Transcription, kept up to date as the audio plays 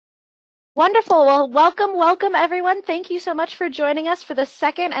Wonderful. Well, welcome everyone. Thank you so much for joining us for the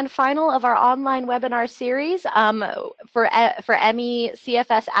second and final of our online webinar series for ME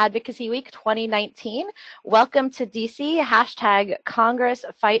CFS Advocacy Week 2019. Welcome to DC, hashtag Congress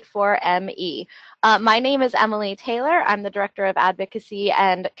Fight for ME. My name is Emily Taylor. I'm the Director of Advocacy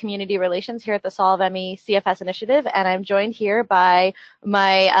and Community Relations here at the Solve ME CFS Initiative, and I'm joined here by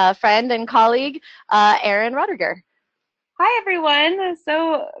my friend and colleague, Erin Rodriguer. Hi, everyone.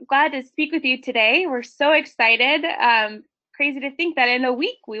 So glad to speak with you today. We're so excited. Crazy to think that in a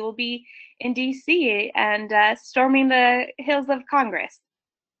week we will be in DC and storming the hills of Congress.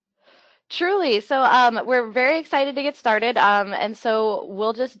 Truly. So we're very excited to get started. And so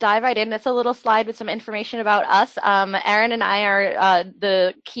we'll just dive right in. It's a little slide with some information about us. Erin and I are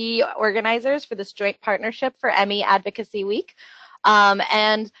the key organizers for this joint partnership for ME Advocacy Week.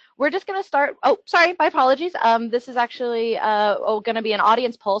 And we're just going to start. Oh, sorry, my apologies. This is actually going to be an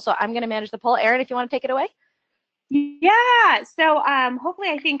audience poll, so I'm going to manage the poll. Erin, if you want to take it away. Yeah. So hopefully,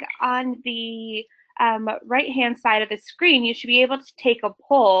 I think on the right-hand side of the screen, you should be able to take a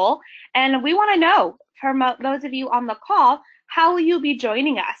poll. And we want to know from those of you on the call, how will you be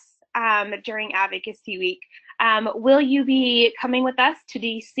joining us during Advocacy Week? Will you be coming with us to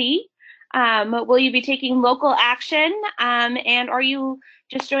DC? Will you be taking local action? And are you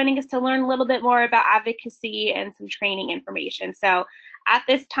just joining us to learn a little bit more about advocacy and some training information? So at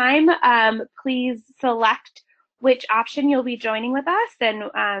this time, please select which option you'll be joining with us,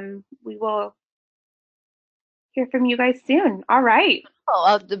 and we will hear from you guys soon. All right.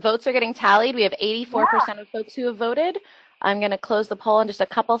 Oh, the votes are getting tallied. We have 84% of folks who have voted. I'm going to close the poll in just a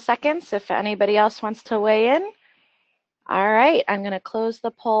couple seconds if anybody else wants to weigh in. All right, I'm going to close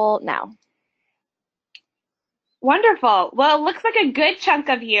the poll now. Wonderful. Well, it looks like a good chunk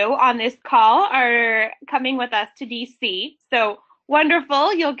of you on this call are coming with us to DC. So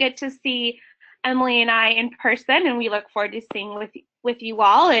wonderful. You'll get to see Emily and I in person, and we look forward to seeing with you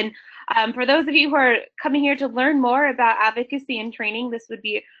all. And for those of you who are coming here to learn more about advocacy and training, this would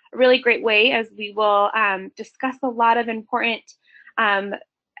be a really great way, as we will discuss a lot of important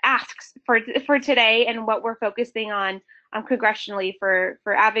asks for today and what we're focusing on congressionally for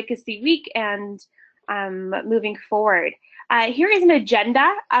Advocacy Week and moving forward. Here is an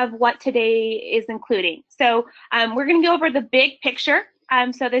agenda of what today is including. So we're going to go over the big picture.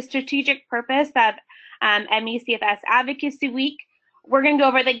 So the strategic purpose of MECFS Advocacy Week. We're going to go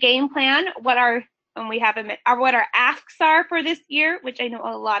over the game plan, what our asks are for this year, which I know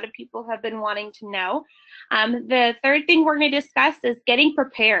a lot of people have been wanting to know. The third thing we're going to discuss is getting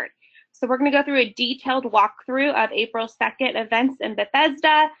prepared. So we're going to go through a detailed walkthrough of April 2nd events in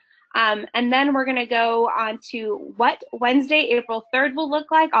Bethesda. And then we're going to go on to what Wednesday, April 3rd will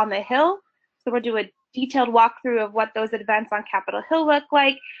look like on the Hill. So we'll do a detailed walkthrough of what those events on Capitol Hill look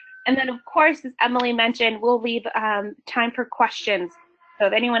like. And then, of course, as Emily mentioned, we'll leave time for questions. So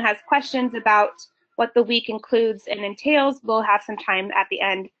if anyone has questions about what the week includes and entails, we'll have some time at the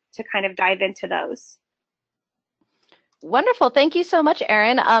end to kind of dive into those. Wonderful. Thank you so much,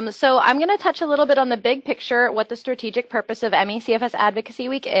 Erin. So I'm going to touch a little bit on the big picture, what the strategic purpose of MECFS Advocacy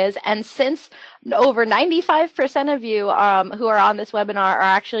Week is. And since over 95% of you who are on this webinar are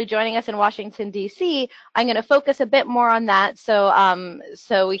actually joining us in Washington, D.C., I'm going to focus a bit more on that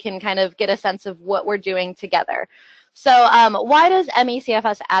so we can kind of get a sense of what we're doing together. So why does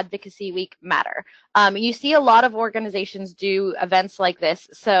MECFS Advocacy Week matter? You see a lot of organizations do events like this,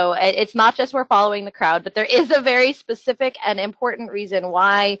 so it's not just we're following the crowd, but there is a very specific and important reason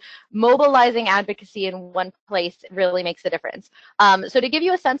why mobilizing advocacy in one place really makes a difference. So to give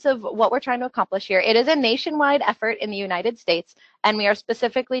you a sense of what we're trying to accomplish here, it is a nationwide effort in the United States, and we are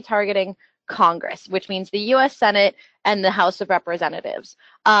specifically targeting Congress, which means the U.S. Senate and the House of Representatives.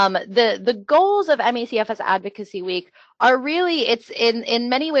 The goals of MECFS Advocacy Week are really, it's in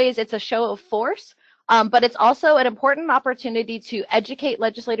many ways, it's a show of force, but it's also an important opportunity to educate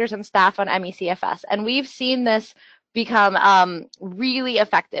legislators and staff on MECFS. And we've seen this become really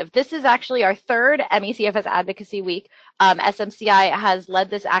effective. This is actually our third MECFS Advocacy Week. SMCI has led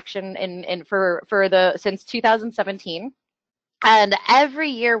this action since 2017. And every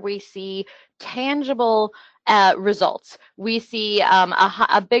year we see tangible results. We see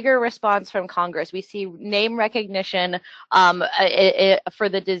a bigger response from Congress. We see name recognition for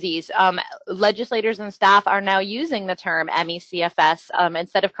the disease. Legislators and staff are now using the term MECFS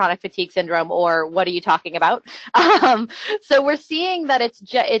instead of chronic fatigue syndrome or what are you talking about? So we're seeing that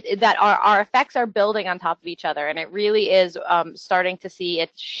that our effects are building on top of each other, and it really is starting to see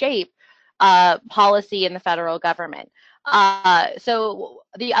its shape policy in the federal government. So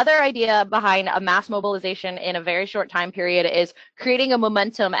the other idea behind a mass mobilization in a very short time period is creating a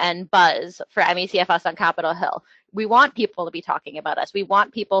momentum and buzz for MECFS on Capitol Hill. We want people to be talking about us. We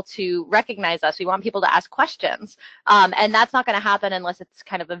want people to recognize us. We want people to ask questions. And that's not going to happen unless it's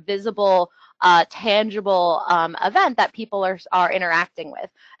kind of a visible, tangible event that people are interacting with.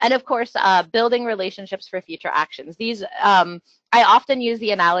 And of course, building relationships for future actions. I often use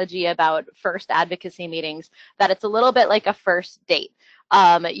the analogy about first advocacy meetings that it's a little bit like a first date.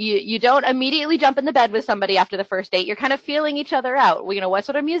 You don't immediately jump in the bed with somebody after the first date. You're kind of feeling each other out. You know, what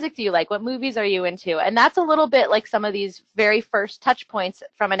sort of music do you like? What movies are you into? And that's a little bit like some of these very first touch points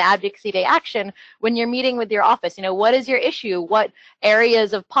from an advocacy day action when you're meeting with your office. You know, what is your issue? What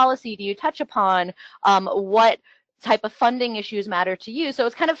areas of policy do you touch upon? What type of funding issues matter to you? So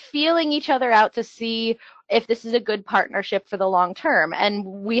it's kind of feeling each other out to see if this is a good partnership for the long term. And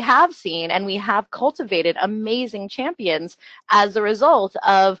we have seen and we have cultivated amazing champions as a result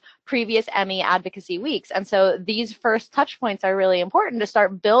of previous Emmy advocacy weeks. And so these first touch points are really important to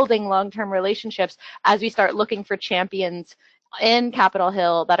start building long-term relationships as we start looking for champions in Capitol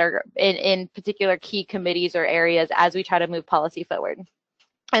Hill that are in particular key committees or areas as we try to move policy forward.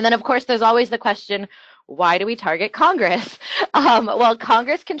 And then, of course, there's always the question, why do we target Congress? Well,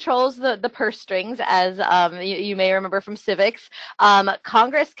 Congress controls the purse strings, as you may remember from civics.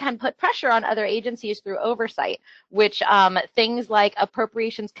 Congress can put pressure on other agencies through oversight, which things like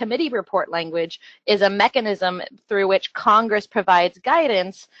Appropriations Committee report language is a mechanism through which Congress provides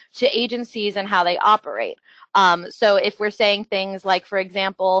guidance to agencies and how they operate. So if we're saying things like, for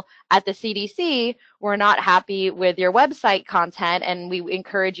example, at the CDC, we're not happy with your website content and we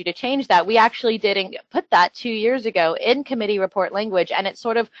encourage you to change that, we actually did put that 2 years ago in committee report language, and it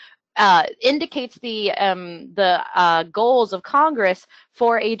sort of indicates the goals of Congress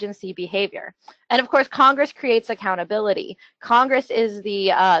for agency behavior. And of course, Congress creates accountability. Congress is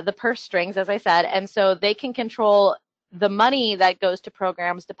the purse strings, as I said, and so they can control the money that goes to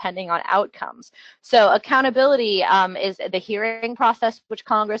programs depending on outcomes. So accountability is the hearing process which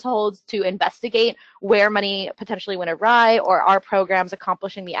Congress holds to investigate where money potentially went awry or are programs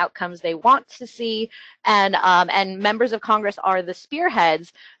accomplishing the outcomes they want to see. And members of Congress are the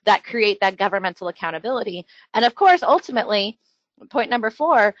spearheads that create that governmental accountability. And of course, ultimately, point number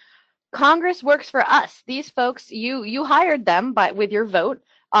 4, Congress works for us. These folks, you hired them with your vote.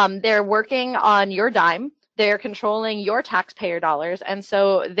 They're working on your dime. They're controlling your taxpayer dollars, and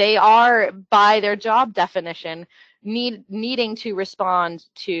so they are, by their job definition, needing to respond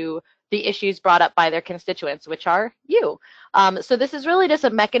to the issues brought up by their constituents, which are you. So this is really just a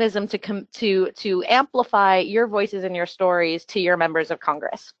mechanism to amplify your voices and your stories to your members of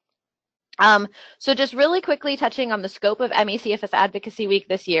Congress. So just really quickly touching on the scope of MECFS Advocacy Week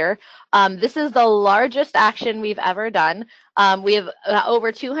this year. This is the largest action we've ever done. We have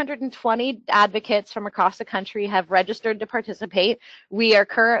over 220 advocates from across the country have registered to participate. We are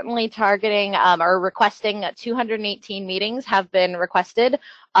currently targeting or requesting 218 meetings have been requested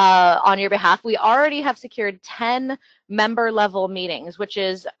on your behalf. We already have secured 10 member level meetings, which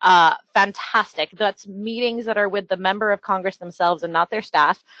is fantastic. That's meetings that are with the member of Congress themselves and not their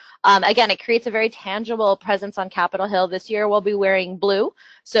staff. Again, it creates a very tangible presence on Capitol Hill. This year we'll be wearing blue.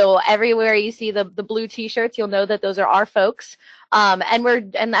 So everywhere you see the blue t-shirts, you'll know that those are our folks. And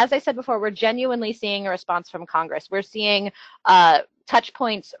as I said before, we're genuinely seeing a response from Congress. We're seeing touch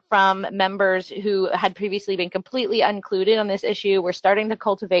points from members who had previously been completely included on this issue. We're starting to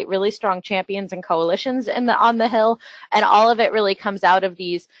cultivate really strong champions and coalitions on the Hill, and all of it really comes out of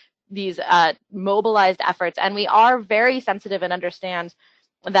these mobilized efforts. And we are very sensitive and understand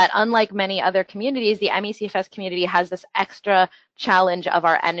that unlike many other communities, the MECFS community has this extra challenge of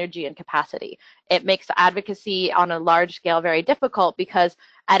our energy and capacity. It makes advocacy on a large scale very difficult because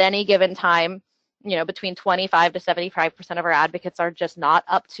at any given time, you know, between 25 to 75% of our advocates are just not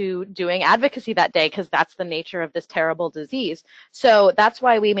up to doing advocacy that day because that's the nature of this terrible disease. So that's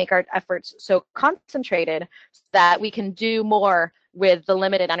why we make our efforts so concentrated so that we can do more with the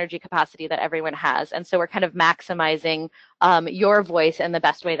limited energy capacity that everyone has. And so we're kind of maximizing your voice in the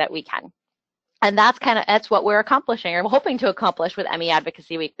best way that we can. And that's what we're accomplishing or hoping to accomplish with Emmy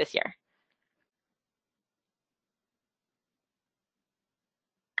Advocacy Week this year.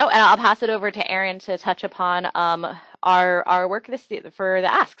 Oh, and I'll pass it over to Erin to touch upon our work for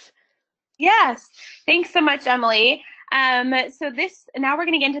the asks. Yes, thanks so much, Emily. So now we're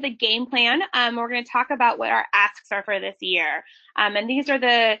going to get into the game plan. We're going to talk about what our asks are for this year. And these are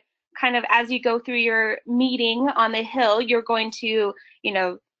the kind of, as you go through your meeting on the Hill, you're going to,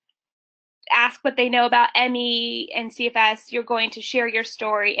 ask what they know about ME and CFS. You're going to share your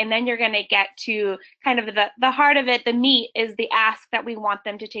story, and then you're going to get to kind of the heart of it. The meat is the ask that we want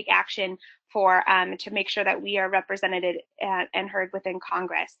them to take action for, to make sure that we are represented and heard within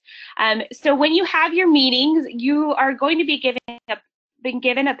Congress. So when you have your meetings, you are going to be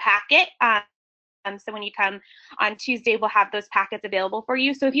given a packet. So when you come on Tuesday, we'll have those packets available for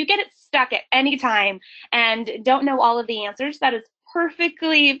you. So if you get it stuck at any time and don't know all of the answers, that is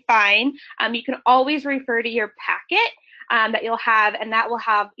perfectly fine. You can always refer to your packet that you'll have, and that will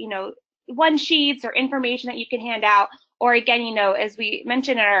have, one sheets or information that you can hand out. Or again, as we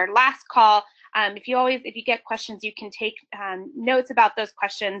mentioned in our last call, if you get questions, you can take notes about those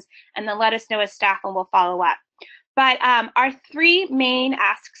questions and then let us know as staff, and we'll follow up. But our three main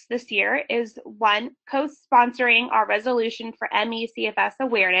asks this year is, one, co-sponsoring our resolution for ME/CFS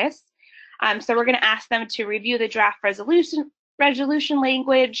awareness. So we're going to ask them to review the draft resolution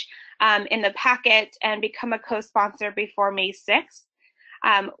language in the packet and become a co-sponsor before May 6th.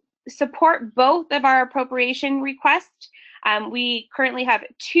 Support both of our appropriation requests. We currently have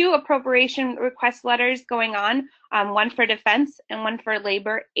 2 appropriation request letters going on, one for defense and one for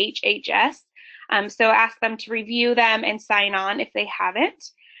labor, HHS. So ask them to review them and sign on if they haven't.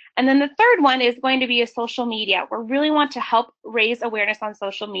 And then the third one is going to be a social media. We really want to help raise awareness on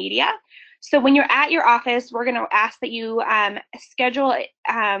social media. So when you're at your office, we're going to ask that you have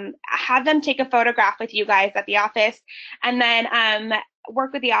them take a photograph with you guys at the office, and then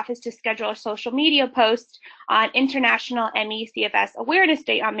work with the office to schedule a social media post on International ME/CFS Awareness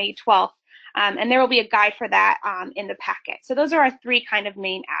Day on May 12th. And there will be a guide for that in the packet. So those are our 3 kind of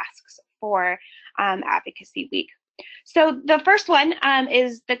main asks for Advocacy Week. So the first one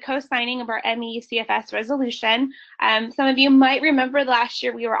is the co-signing of our ME/CFS resolution. Some of you might remember last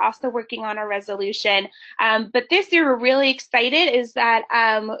year we were also working on a resolution, but this year we're really excited is that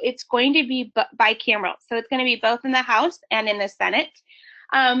it's going to be bicameral. So it's going to be both in the House and in the Senate.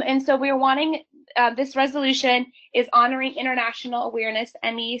 And so we're wanting, this resolution is honoring International Awareness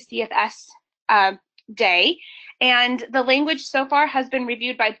ME/CFS Day. And the language so far has been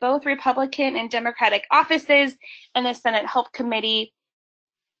reviewed by both Republican and Democratic offices and the Senate Health Committee.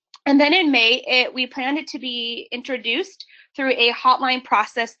 And then in May, we planned it to be introduced through a hotline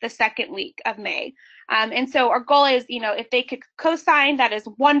process the second week of May. And so our goal is, if they could co-sign, that is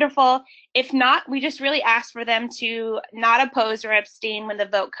wonderful. If not, we just really ask for them to not oppose or abstain when the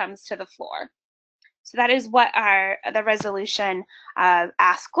vote comes to the floor. So that is what the resolution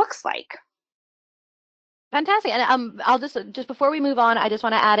ask looks like. Fantastic. And I'll just before we move on, I just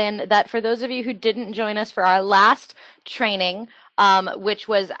want to add in that for those of you who didn't join us for our last training, which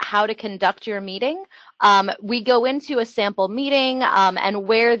was how to conduct your meeting, we go into a sample meeting and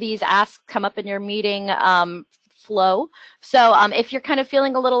where these asks come up in your meeting flow. So if you're kind of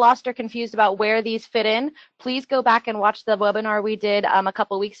feeling a little lost or confused about where these fit in, please go back and watch the webinar we did a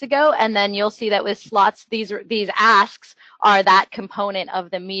couple weeks ago, and then you'll see that with slots, these asks are that component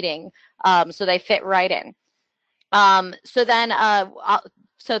of the meeting, so they fit right in. So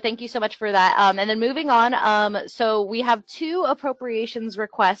thank you so much for that. And then moving on, so we have 2 appropriations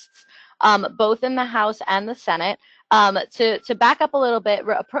requests, both in the House and the Senate. To back up a little bit,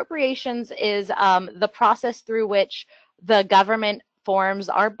 appropriations is the process through which the government forms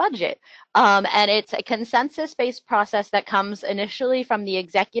our budget. And it's a consensus-based process that comes initially from the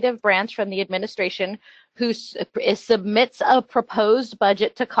executive branch, from the administration, who submits a proposed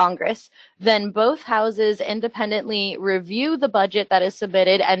budget to Congress. Then both houses independently review the budget that is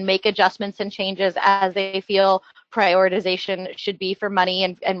submitted and make adjustments and changes as they feel prioritization should be for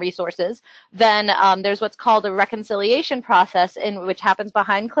money and resources. Then there's what's called a reconciliation process, which happens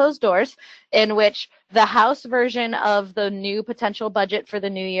behind closed doors, in which the House version of the new potential budget for the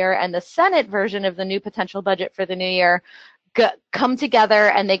new year and the Senate version of the new potential budget for the new year come together,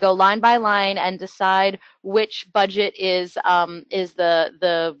 and they go line by line and decide which budget is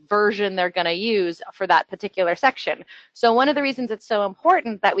the version they're going to use for that particular section. So one of the reasons it's so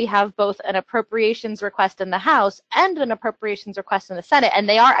important that we have both an appropriations request in the House and an appropriations request in the Senate, and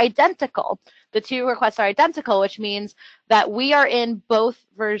they are identical. The 2 requests are identical, which means that we are in both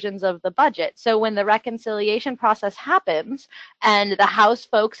versions of the budget. So when the reconciliation process happens and the House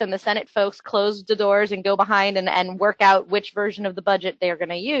folks and the Senate folks close the doors and go behind and work out which version of the budget they're going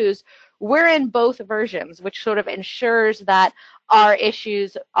to use, we're in both versions, which sort of ensures that our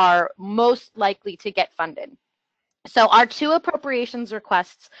issues are most likely to get funded. So our 2 appropriations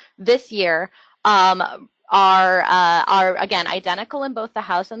requests this year are again identical in both the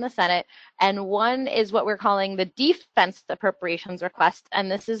House and the Senate, and one is what we're calling the defense appropriations request,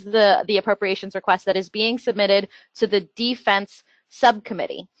 and this is the appropriations request that is being submitted to the defense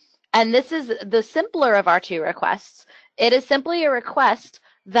subcommittee. And this is the simpler of our two requests. It is simply a request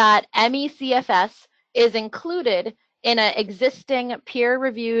that MECFS is included in an existing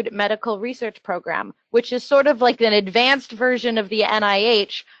peer-reviewed medical research program, which is sort of like an advanced version of the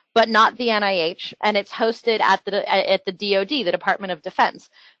NIH, but not the NIH, and it's hosted at the DoD, the Department of Defense.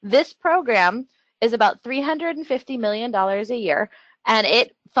 This program is about $350 million a year, and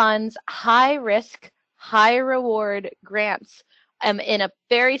it funds high-risk, high-reward grants in a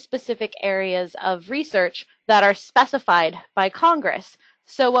very specific areas of research that are specified by Congress.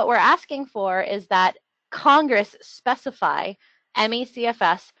 So what we're asking for is that Congress specify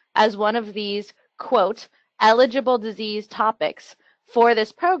MECFS as one of these, quote, eligible disease topics for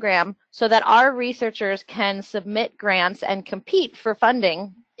this program so that our researchers can submit grants and compete for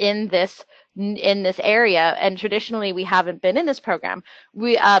funding in this area. And traditionally we haven't been in this program.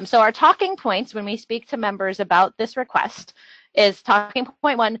 So our talking points when we speak to members about this request is talking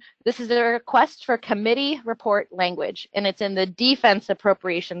point one. This is a request for committee report language, and it's in the Defense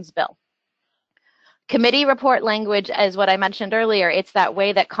Appropriations Bill. Committee report language is what I mentioned earlier. It's that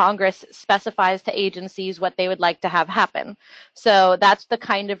way that Congress specifies to agencies what they would like to have happen. So that's the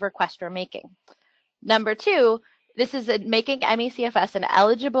kind of request we're making. Number two, this is making MECFS an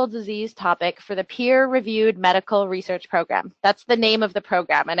eligible disease topic for the peer-reviewed medical research program. That's the name of the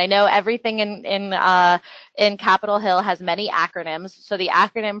program. And I know everything in Capitol Hill has many acronyms. So the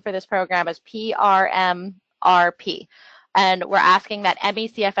acronym for this program is PRMRP. And we're asking that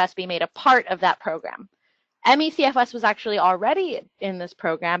MECFS be made a part of that program. MECFS was actually already in this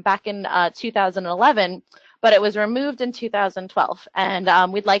program back in 2011, but it was removed in 2012.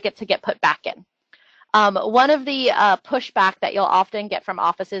 And we'd like it to get put back in. One of the pushback that you'll often get from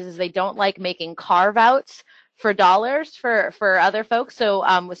offices is they don't like making carve-outs for dollars for other folks. So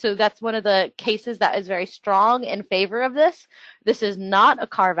that's one of the cases that is very strong in favor of this. This is not a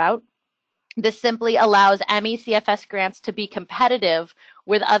carve-out. This simply allows MECFS grants to be competitive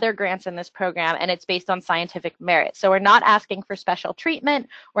with other grants in this program, and it's based on scientific merit. So we're not asking for special treatment.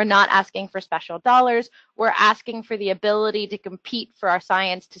 We're not asking for special dollars. We're asking for the ability to compete for our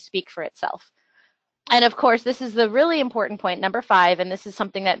science to speak for itself. And of course, this is the really important point, number 5, and this is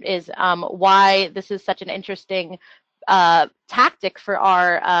something that is why this is such an interesting tactic for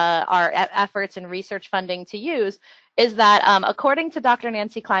our efforts and research funding to use, is that according to Dr.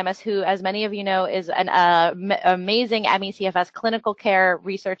 Nancy Klimas, who, as many of you know, is an amazing MECFS clinical care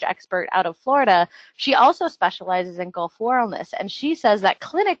research expert out of Florida, she also specializes in Gulf War illness, and she says that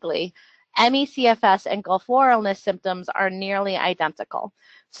clinically, MECFS and Gulf War illness symptoms are nearly identical.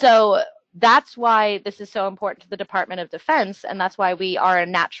 So that's why this is so important to the Department of Defense, and that's why we are a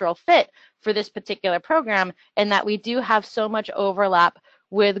natural fit for this particular program, in that we do have so much overlap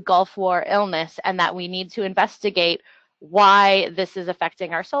with Gulf War illness, and that we need to investigate why this is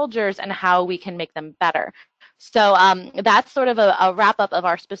affecting our soldiers and how we can make them better. So that's sort of a wrap-up of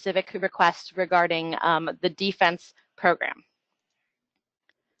our specific requests regarding the defense program.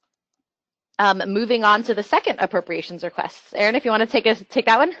 Moving on to the second appropriations requests. Erin, if you want to take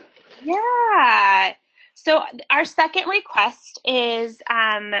that one. Yeah. So our second request is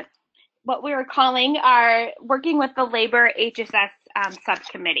what we were calling our working with the Labor HSS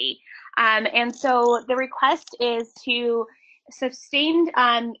subcommittee. And so the request is to sustain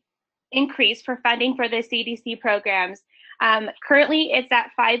increase for funding for the CDC programs. Currently, it's at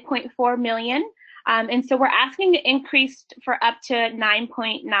 $5.4 million. And so we're asking to increase for up to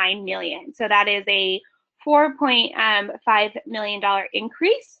 $9.9 million. So that is a $4.5 million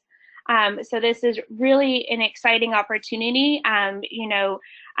increase. So this is really an exciting opportunity. To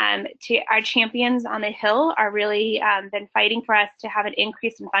our champions on the Hill are really been fighting for us to have an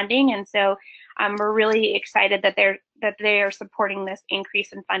increase in funding, and so we're really excited that they are supporting this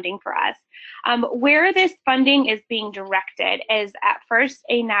increase in funding for us. Where this funding is being directed is at first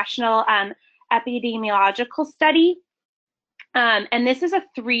a national epidemiological study. And this is a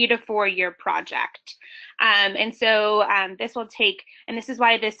 3 to 4 year project. And so this will take, and this is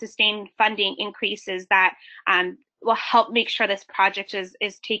why this sustained funding increases that will help make sure this project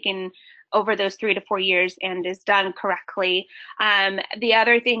is taken over those 3 to 4 years and is done correctly. The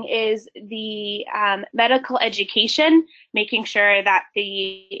other thing is the medical education, making sure that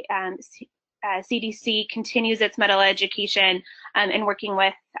the CDC continues its medical education and working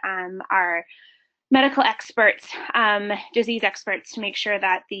with our medical experts, disease experts, to make sure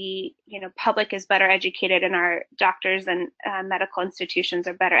that the public is better educated and our doctors and medical institutions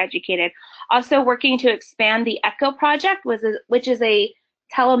are better educated. Also working to expand the ECHO project, which is a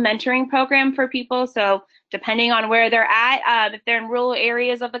telementoring program for people. So depending on where they're at, if they're in rural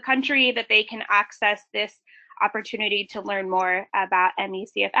areas of the country, that they can access this opportunity to learn more about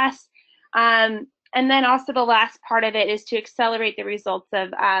MECFS. And then also the last part of it is to accelerate the results of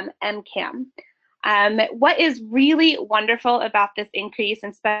MCAM. What is really wonderful about this increase,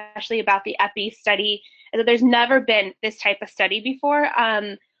 and especially about the EPI study, is that there's never been this type of study before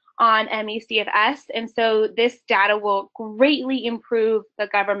on MECFS, and so this data will greatly improve the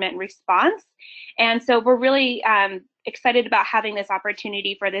government response. And so we're really excited about having this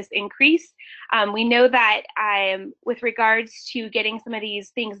opportunity for this increase. We know that with regards to getting some of these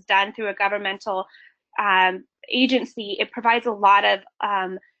things done through a governmental agency, it provides a lot of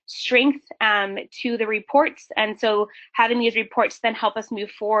strength to the reports, and so having these reports then help us move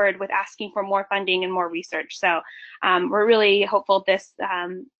forward with asking for more funding and more research. So we're really hopeful this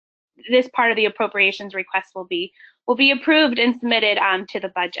this part of the appropriations request will be approved and submitted to the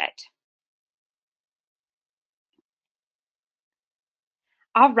budget.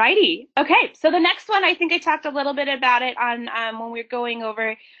 All righty. Okay, so the next one, I think I talked a little bit about it on when we were going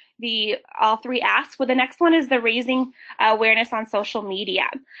over all three asks. Well, the next one is the raising awareness on social media.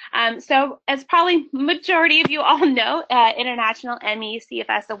 So as probably majority of you all know, International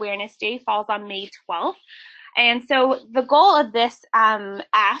ME/CFS Awareness Day falls on May 12th. And so the goal of this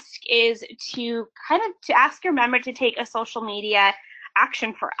ask is to ask your member to take a social media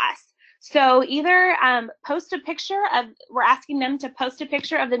action for us. So either post a picture of, we're asking them to post a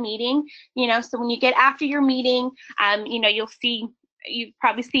picture of the meeting, so when you get after your meeting, you've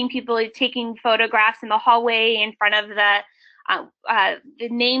probably seen people taking photographs in the hallway in front of the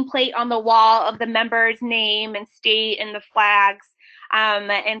nameplate on the wall of the member's name and state and the flags.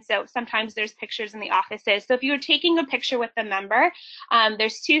 And so sometimes there's pictures in the offices. So if you're taking a picture with the member,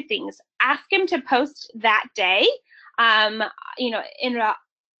 there's two things. Ask him to post that day,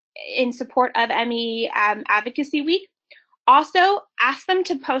 in support of ME Advocacy Week. Also, ask them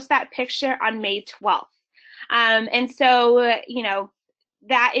to post that picture on May 12th. And so,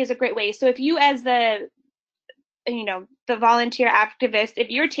 that is a great way. So if you, as the volunteer activist, if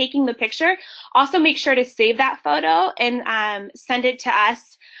you're taking the picture, also make sure to save that photo and send it to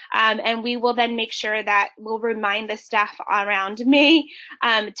us. And we will then make sure that we'll remind the staff around May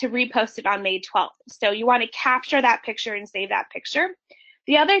to repost it on May 12th. So you want to capture that picture and save that picture.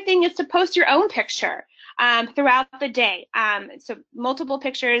 The other thing is to post your own picture throughout the day. So multiple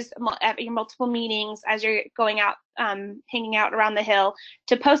pictures at your multiple meetings as you're going out, hanging out around the Hill,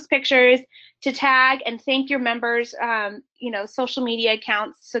 to post pictures, to tag and thank your members, social media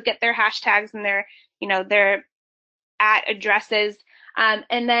accounts, so get their hashtags and their @ addresses.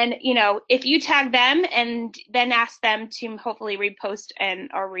 And then, if you tag them and then ask them to hopefully repost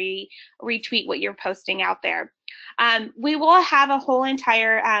or retweet what you're posting out there. We will have a whole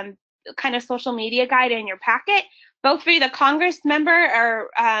entire kind of social media guide in your packet, both for the Congress member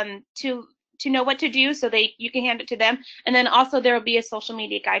or to know what to do, so you can hand it to them, and then also there will be a social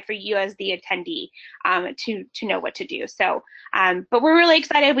media guide for you as the attendee to know what to do. So, but we're really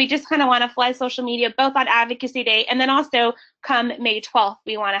excited. We just kind of want to fly social media both on Advocacy Day, and then also come May 12th,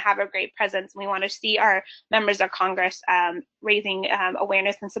 we want to have a great presence. We want to see our members of Congress raising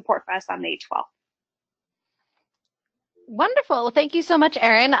awareness and support for us on May 12th. Wonderful. Thank you so much,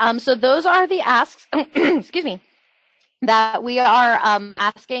 Erin. So those are the asks, excuse me, that we are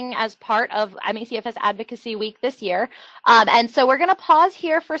asking as part of MECFS Advocacy Week this year. And so we're going to pause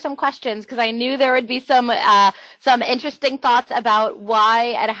here for some questions, because I knew there would be some interesting thoughts about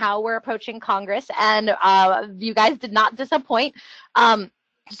why and how we're approaching Congress, and you guys did not disappoint.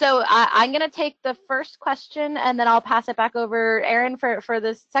 So I'm going to take the first question, and then I'll pass it back over Erin for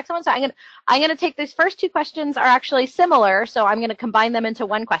the second one. So I'm going to take these first two questions are actually similar, so I'm going to combine them into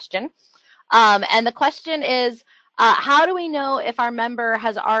one question. And the question is, how do we know if our member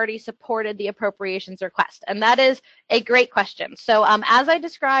has already supported the appropriations request? And that is a great question. So as I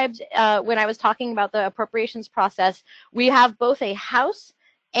described when I was talking about the appropriations process, we have both a House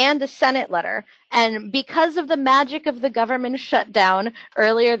and a Senate letter. And because of the magic of the government shutdown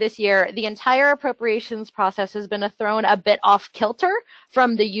earlier this year, the entire appropriations process has been thrown a bit off kilter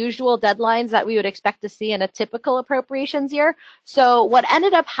from the usual deadlines that we would expect to see in a typical appropriations year. So what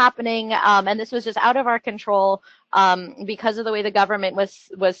ended up happening, and this was just out of our control because of the way the government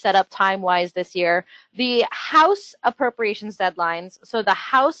was set up time-wise this year, the House appropriations deadlines, so the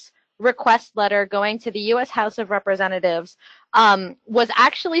House request letter going to the U.S. House of Representatives was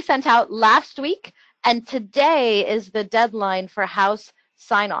actually sent out last week, and today is the deadline for House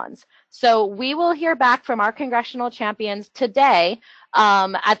sign-ons. So we will hear back from our congressional champions today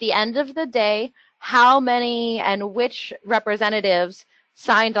at the end of the day how many and which representatives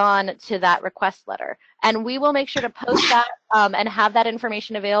signed on to that request letter. and we will make sure to post that and have that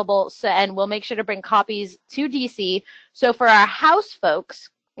information available. So, and we'll make sure to bring copies to DC. So for our House folks,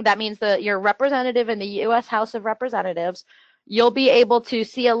 that means that your representative in the U.S. House of Representatives, you'll be able to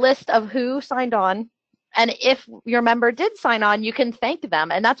see a list of who signed on. And if your member did sign on, you can thank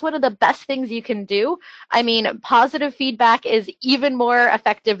them. And that's one of the best things you can do. I mean, positive feedback is even more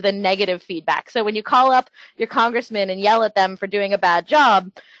effective than negative feedback. So when you call up your congressman and yell at them for doing a bad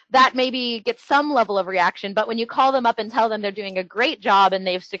job, that maybe gets some level of reaction. But when you call them up and tell them they're doing a great job and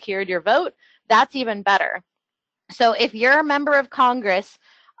they've secured your vote, that's even better. So if you're a member of Congress,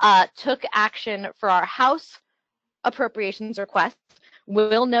 took action for our House appropriations requests,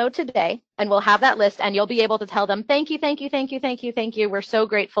 we'll know today and we'll have that list, and you'll be able to tell them, thank you, thank you, thank you, thank you, thank you. We're so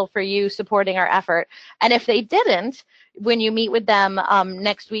grateful for you supporting our effort. And if they didn't, when you meet with them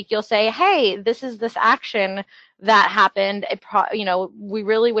next week, you'll say, hey, this is this action that happened. We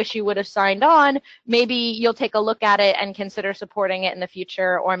really wish you would have signed on. Maybe you'll take a look at it and consider supporting it in the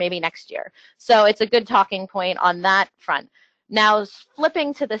future, or maybe next year. So it's a good talking point on that front. Now,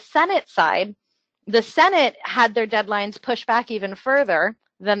 flipping to the Senate side, the Senate had their deadlines pushed back even further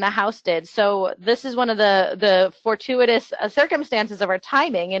than the House did. So this is one of the fortuitous circumstances of our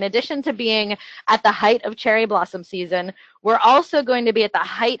timing. In addition to being at the height of cherry blossom season, we're also going to be at the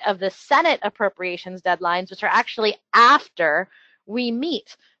height of the Senate appropriations deadlines, which are actually after we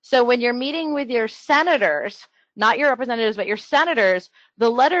meet. So when you're meeting with your senators, not your representatives, but your senators, the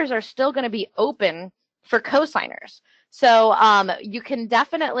letters are still going to be open for co-signers. So you can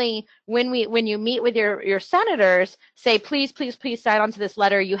definitely, when you meet with your senators, say, please, please, please sign onto this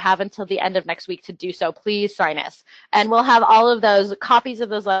letter. You have until the end of next week to do so. Please sign us. And we'll have all of those copies of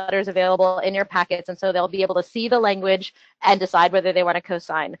those letters available in your packets. And so they'll be able to see the language and decide whether they want to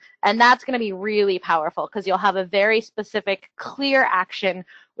co-sign. And that's going to be really powerful because you'll have a very specific, clear action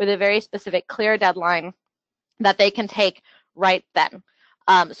with a very specific, clear deadline that they can take right then.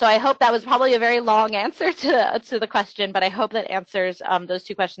 So I hope that was probably a very long answer to the question, but I hope that answers those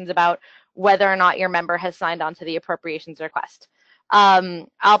two questions about whether or not your member has signed on to the appropriations request.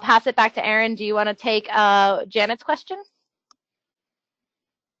 I'll pass it back to Erin. Do you want to take Janet's question?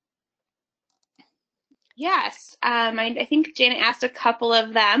 Yes, I think Janet asked a couple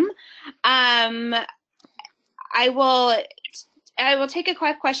of them. I will take a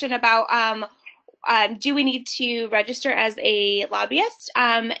quick question about do we need to register as a lobbyist?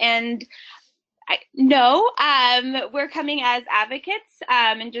 No, we're coming as advocates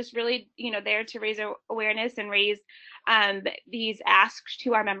and just really, there to raise awareness and raise these asks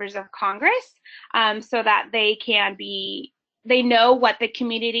to our members of Congress so that they know what the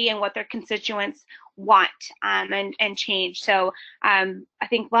community and what their constituents want and change. So I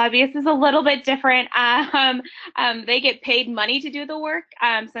think lobbyists is a little bit different. They get paid money to do the work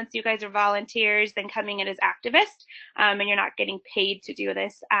since you guys are volunteers, then coming in as activists, and you're not getting paid to do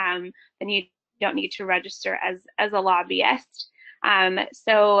this, then you don't need to register as a lobbyist.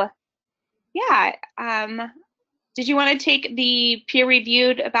 So yeah, did you want to take the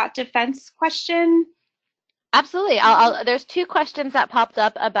peer-reviewed about defense question? Absolutely. There's two questions that popped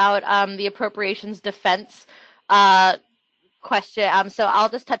up about the appropriations defense question. So I'll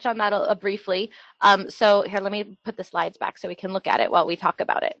just touch on that briefly. So here, let me put the slides back so we can look at it while we talk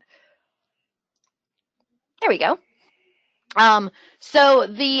about it. There we go. So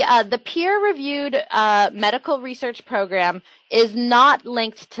the peer-reviewed medical research program is not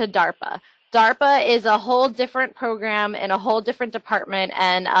linked to DARPA. DARPA is a whole different program in a whole different department,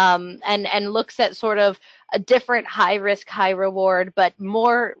 and looks at sort of a different high risk, high reward, but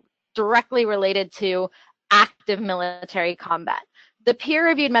more directly related to active military combat. The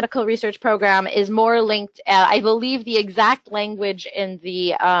peer-reviewed medical research program is more linked. I believe the exact language in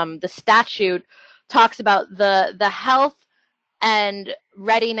the statute talks about the health and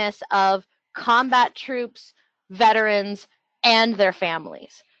readiness of combat troops, veterans, and their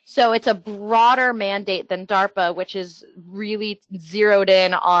families. So it's a broader mandate than DARPA, which is really zeroed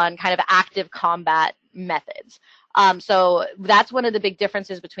in on kind of active combat methods. So that's one of the big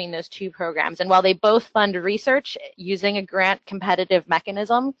differences between those two programs. And while they both fund research using a grant competitive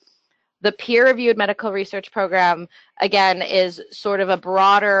mechanism, the peer-reviewed medical research program, again, is sort of a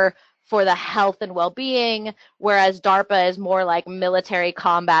broader for the health and well-being, whereas DARPA is more like military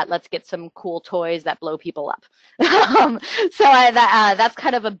combat. Let's get some cool toys that blow people up. So that's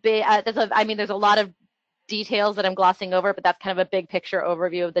kind of a big, there's a lot of details that I'm glossing over, but that's kind of a big picture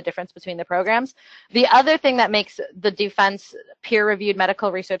overview of the difference between the programs. The other thing that makes the defense peer-reviewed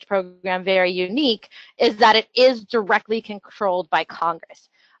medical research program very unique is that it is directly controlled by Congress.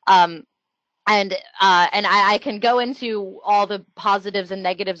 And I can go into all the positives and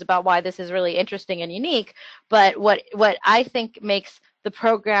negatives about why this is really interesting and unique. But what I think makes the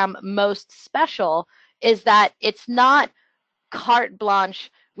program most special is that it's not carte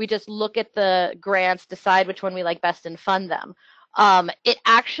blanche. We just look at the grants, decide which one we like best, and fund them. It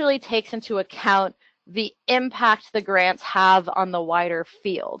actually takes into account the impact the grants have on the wider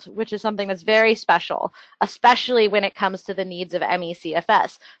field, which is something that's very special, especially when it comes to the needs of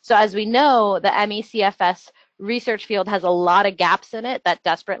MECFS. So as we know, the MECFS research field has a lot of gaps in it that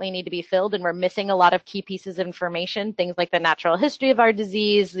desperately need to be filled, and we're missing a lot of key pieces of information, things like the natural history of our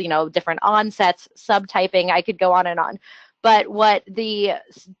disease, different onsets, subtyping. I could go on and on. But what the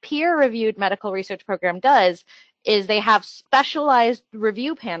peer-reviewed medical research program does is they have specialized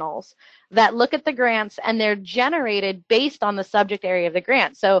review panels that look at the grants, and they're generated based on the subject area of the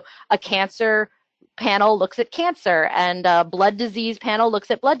grant. So a cancer panel looks at cancer, and a blood disease panel looks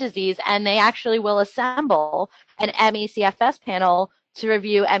at blood disease, and they actually will assemble an MECFS panel to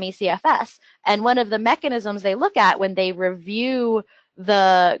review MECFS. And one of the mechanisms they look at when they review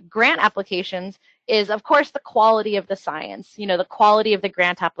the grant applications is, of course, the quality of the science, the quality of the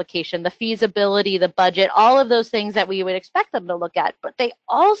grant application, the feasibility, the budget, all of those things that we would expect them to look at. But they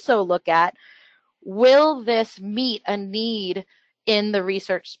also look at, will this meet a need in the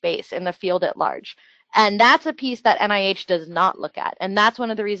research space, in the field at large? And that's a piece that NIH does not look at. And that's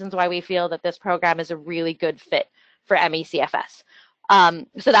one of the reasons why we feel that this program is a really good fit for MECFS.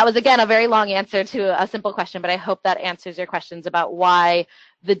 So that was, again, a very long answer to a simple question, but I hope that answers your questions about why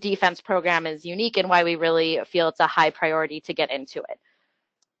the defense program is unique and why we really feel it's a high priority to get into it.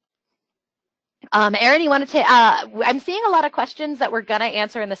 Erin, you want to take, I'm seeing a lot of questions that we're going to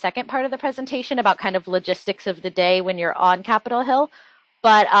answer in the second part of the presentation about kind of logistics of the day when you're on Capitol Hill.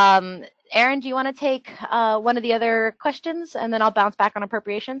 But Erin, do you want to take one of the other questions, and then I'll bounce back on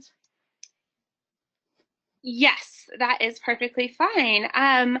appropriations? Yes, that is perfectly fine.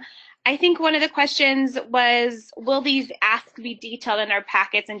 I think one of the questions was, will these asks be detailed in our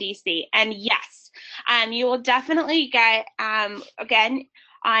packets in DC? And yes, you will definitely get, again,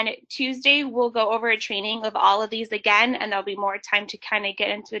 on Tuesday, we'll go over a training of all of these again, and there'll be more time to kind of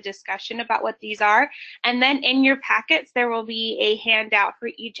get into a discussion about what these are. And then in your packets, there will be a handout for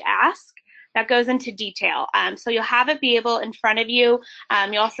each ask that goes into detail. So you'll have it be able in front of you.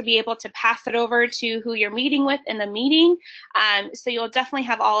 You'll also be able to pass it over to who you're meeting with in the meeting. So you'll definitely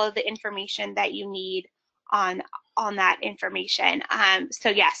have all of the information that you need on that information. So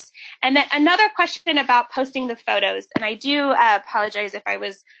yes. And then another question about posting the photos, and I do apologize if I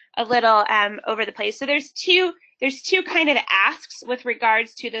was a little over the place. So there's two kind of asks with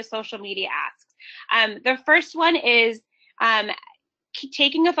regards to the social media asks. The first one is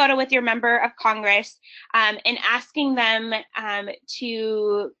taking a photo with your member of Congress and asking them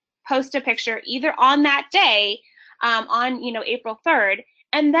to post a picture either on that day, on April 3rd,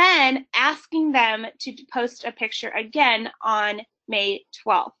 and then asking them to post a picture again on May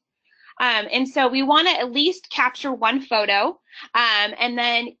 12th. And so we want to at least capture one photo, and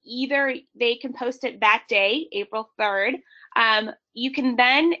then either they can post it that day, April 3rd. You can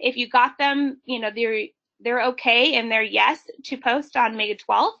then, if you got them, they're okay and they're yes to post on May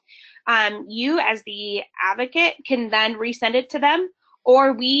 12th. You as the advocate can then resend it to them,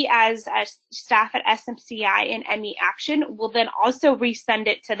 or we as staff at SMCI and ME Action will then also resend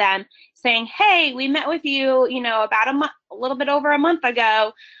it to them saying, hey, we met with you, about a little bit over a month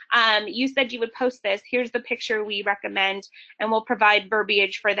ago. You said you would post this. Here's the picture we recommend, and we'll provide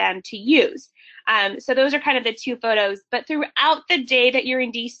verbiage for them to use. So those are kind of the two photos. But throughout the day that you're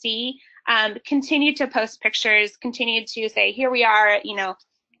in DC, continue to post pictures, continue to say, here we are,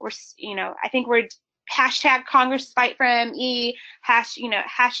 I think we're hashtag Congress Fight for ME,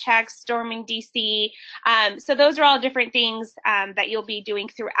 hashtag storming DC. So those are all different things that you'll be doing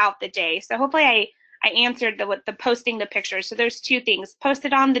throughout the day. So hopefully I answered the posting the pictures. So there's two things: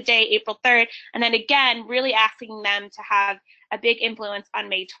 posted on the day, April 3rd, and then again, really asking them to have a big influence on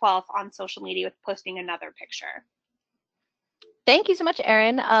May 12th on social media with posting another picture. Thank you so much,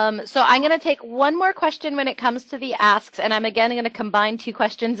 Erin. So I'm going to take one more question when it comes to the asks, and I'm again going to combine two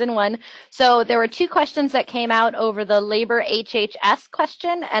questions in one. So there were two questions that came out over the labor HHS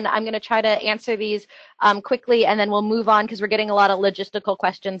question, and I'm going to try to answer these quickly, and then we'll move on because we're getting a lot of logistical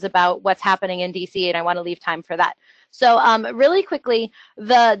questions about what's happening in DC, and I want to leave time for that. So really quickly,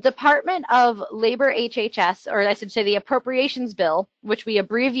 the Department of Labor HHS, or I should say the Appropriations Bill, which we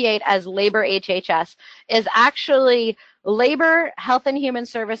abbreviate as Labor HHS, is actually Labor, Health and Human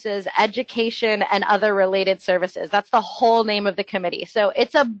Services, Education, and Other Related Services. That's the whole name of the committee. So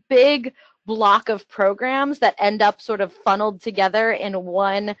it's a big block of programs that end up sort of funneled together in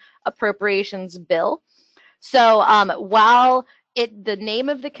one appropriations bill. So while the name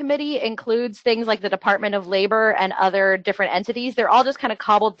of the committee includes things like the Department of Labor and other different entities, they're all just kind of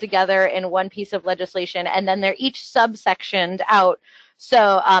cobbled together in one piece of legislation, and then they're each subsectioned out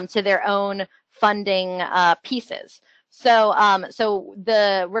to their own funding pieces. So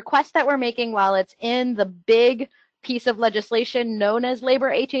the request that we're making, while it's in the big piece of legislation known as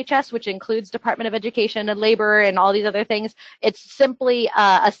Labor HHS, which includes Department of Education and Labor and all these other things, it's simply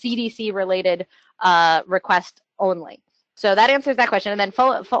a CDC related request only. So that answers that question. And then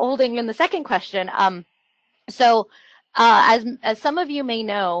folding in the second question, as some of you may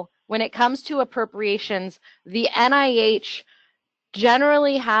know, when it comes to appropriations, the NIH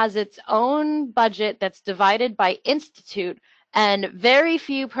generally has its own budget that's divided by institute, and very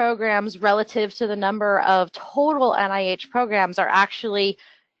few programs relative to the number of total NIH programs are actually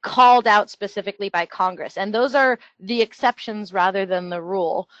called out specifically by Congress. And those are the exceptions rather than the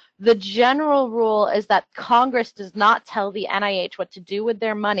rule. The general rule is that Congress does not tell the NIH what to do with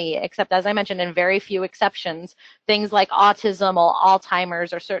their money, except, as I mentioned, in very few exceptions, things like autism or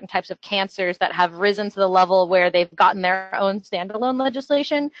Alzheimer's or certain types of cancers that have risen to the level where they've gotten their own standalone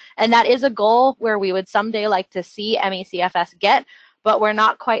legislation. And that is a goal where we would someday like to see MECFS get, but we're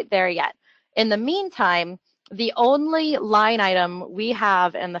not quite there yet. In the meantime, the only line item we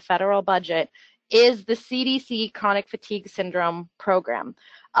have in the federal budget is the CDC chronic fatigue syndrome program.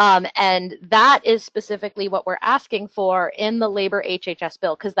 And that is specifically what we're asking for in the Labor HHS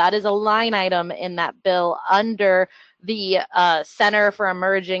bill, because that is a line item in that bill under the Center for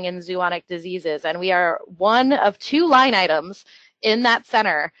Emerging and Zoonotic Diseases. And we are one of two line items in that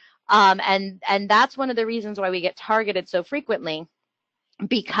center. And that's one of the reasons why we get targeted so frequently,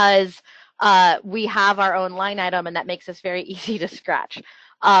 because we have our own line item, and that makes us very easy to scratch.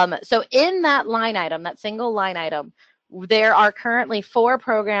 So in that line item, that single line item, there are currently 4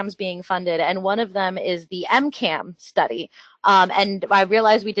 programs being funded, and one of them is the MCAM study. And I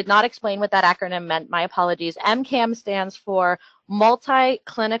realize we did not explain what that acronym meant. My apologies. MCAM stands for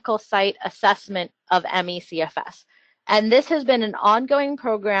Multi-Clinical Site Assessment of MECFS. And this has been an ongoing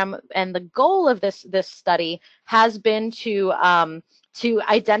program, and the goal of this study has been to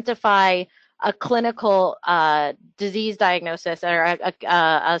identify a clinical disease diagnosis or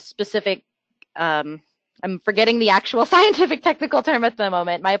a specific, I'm forgetting the actual scientific technical term at the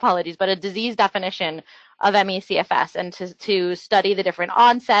moment, my apologies, but a disease definition of MECFS, and to study the different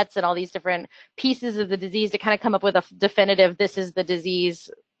onsets and all these different pieces of the disease to kind of come up with a definitive, this is the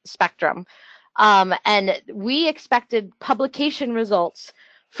disease spectrum. And we expected publication results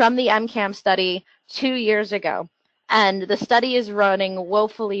from the MCAM study 2 years ago. And the study is running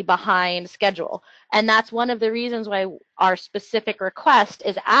woefully behind schedule. And that's one of the reasons why our specific request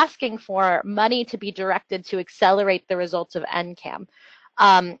is asking for money to be directed to accelerate the results of NCAM.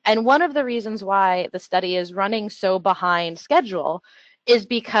 And one of the reasons why the study is running so behind schedule is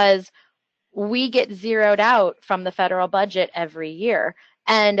because we get zeroed out from the federal budget every year.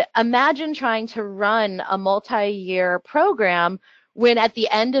 And imagine trying to run a multi-year program when at the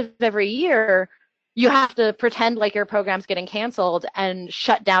end of every year, you have to pretend like your program's getting canceled and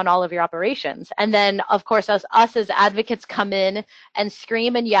shut down all of your operations. And then, of course, us as advocates come in and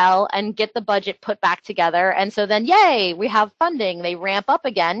scream and yell and get the budget put back together. And so then, yay, we have funding. They ramp up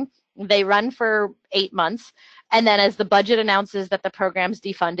again. They run for 8 months. And then as the budget announces that the program's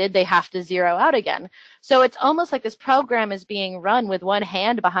defunded, they have to zero out again. So it's almost like this program is being run with one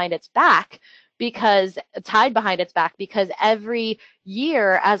hand behind its back, because tied behind its back, because every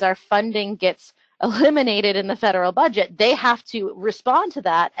year as our funding gets eliminated in the federal budget, they have to respond to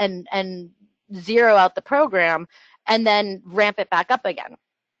that and zero out the program and then ramp it back up again.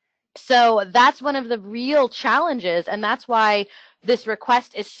 So that's one of the real challenges, and that's why this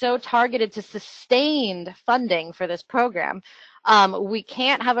request is so targeted to sustained funding for this program. We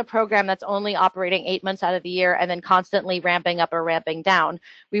can't have a program that's only operating 8 months out of the year and then constantly ramping up or ramping down.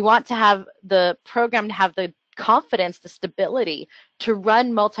 We want to have the program to have the confidence, the stability to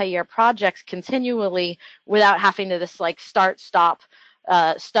run multi-year projects continually without having to this like start, stop,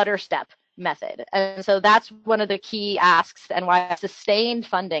 stutter step method. And so that's one of the key asks, and why sustained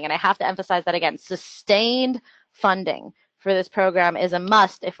funding, and I have to emphasize that again, sustained funding for this program is a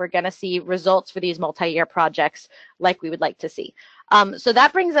must if we're going to see results for these multi-year projects like we would like to see. So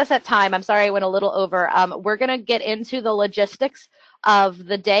that brings us at time. I'm sorry I went a little over. We're going to get into the logistics of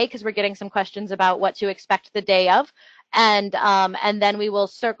the day because we're getting some questions about what to expect the day of. And then we will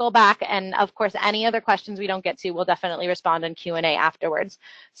circle back, and of course any other questions we don't get to, we'll definitely respond in Q&A afterwards.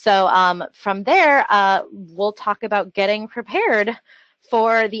 So from there, we'll talk about getting prepared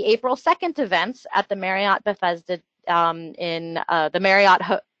for the April 2nd events at the Marriott Bethesda in the Marriott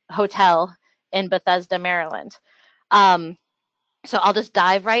Hotel in Bethesda, Maryland. So I'll just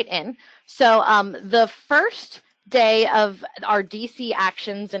dive right in. So the first day of our DC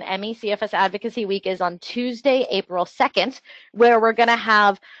Actions and MECFS Advocacy Week is on Tuesday, April 2nd, where we're going to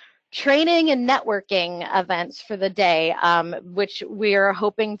have training and networking events for the day, which we're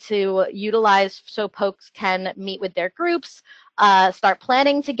hoping to utilize so folks can meet with their groups, start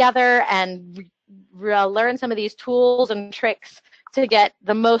planning together, and learn some of these tools and tricks to get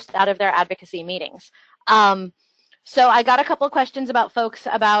the most out of their advocacy meetings. So I got a couple of questions about folks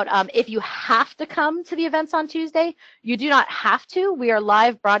about if you have to come to the events on Tuesday. You do not have to. We are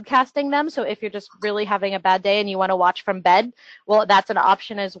live broadcasting them. So if you're just really having a bad day and you want to watch from bed, well, that's an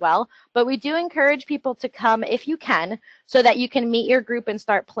option as well. But we do encourage people to come if you can, so that you can meet your group and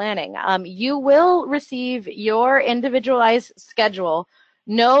start planning. You will receive your individualized schedule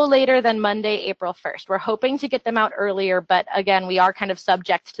no later than Monday, April 1st. We're hoping to get them out earlier, but again, we are kind of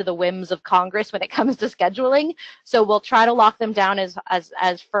subject to the whims of Congress when it comes to scheduling. So we'll try to lock them down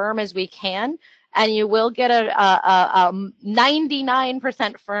as firm as we can. And you will get a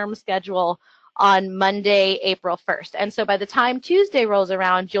 99% firm schedule on Monday, April 1st. And so by the time Tuesday rolls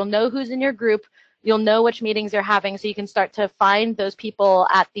around, you'll know who's in your group. You'll know which meetings you're having, so you can start to find those people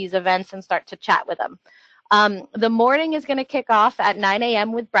at these events and start to chat with them. The morning is going to kick off at 9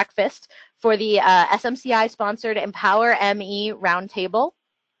 a.m. with breakfast for the SMCI-sponsored Empower ME Roundtable.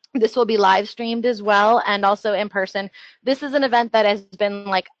 This will be live streamed as well and also in person. This is an event that has been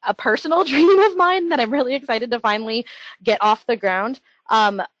like a personal dream of mine that I'm really excited to finally get off the ground.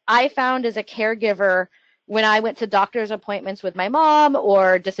 I found as a caregiver, when I went to doctor's appointments with my mom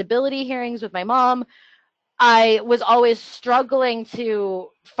or disability hearings with my mom, I was always struggling to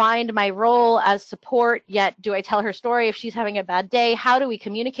find my role as support, yet do I tell her story if she's having a bad day? How do we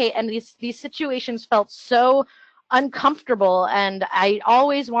communicate? And these situations felt so uncomfortable, and I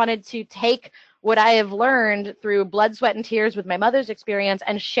always wanted to take what I have learned through blood, sweat, and tears with my mother's experience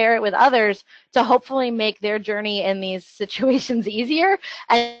and share it with others to hopefully make their journey in these situations easier.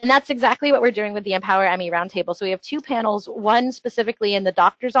 And that's exactly what we're doing with the Empower ME Roundtable. So we have two panels, one specifically in the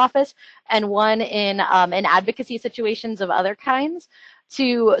doctor's office and one in advocacy situations of other kinds,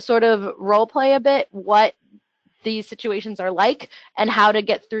 to sort of role play a bit what these situations are like and how to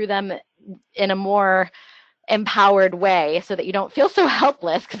get through them in a more empowered way so that you don't feel so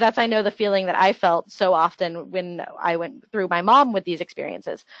helpless, because that's, I know, the feeling that I felt so often when I went through my mom with these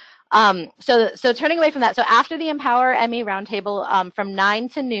experiences. So turning away from that, so after the Empower ME Roundtable from 9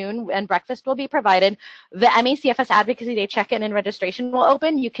 to noon, and breakfast will be provided, the MECFS Advocacy Day check-in and registration will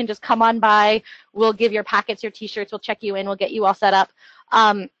open. You can just come on by. We'll give your packets, your t-shirts, we'll check you in, we'll get you all set up.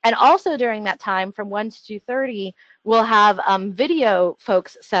 And also during that time from 1 to 2:30, we'll have video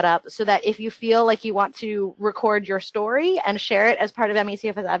folks set up so that if you feel like you want to record your story and share it as part of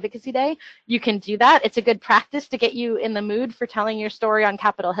MECFS Advocacy Day, you can do that. It's a good practice to get you in the mood for telling your story on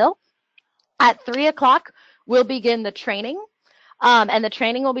Capitol Hill. At 3 o'clock, we'll begin the training, and the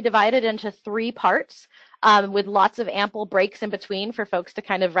training will be divided into 3 parts. With lots of ample breaks in between for folks to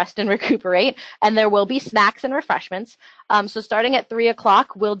kind of rest and recuperate. And there will be snacks and refreshments. So starting at 3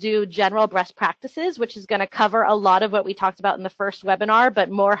 o'clock, we'll do general best practices, which is going to cover a lot of what we talked about in the first webinar,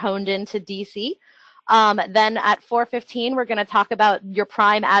 but more honed into DC. Then at 4:15, we're going to talk about your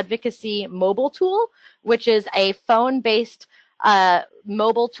Prime Advocacy mobile tool, which is a phone-based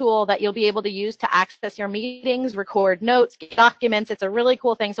mobile tool that you'll be able to use to access your meetings, record notes, get documents. It's a really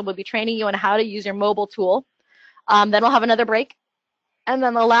cool thing. So we'll be training you on how to use your mobile tool. Then we'll have another break. And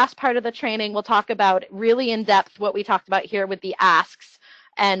then the last part of the training, we'll talk about really in depth what we talked about here with the asks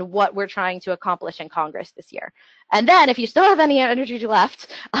and what we're trying to accomplish in Congress this year. And then if you still have any energy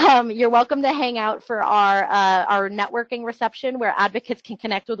left, you're welcome to hang out for our networking reception, where advocates can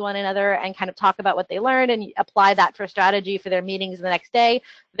connect with one another and kind of talk about what they learned and apply that for strategy for their meetings the next day.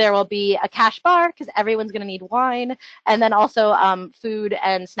 There will be a cash bar because everyone's going to need wine, and then also food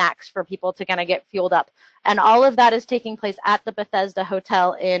and snacks for people to kind of get fueled up. And all of that is taking place at the Bethesda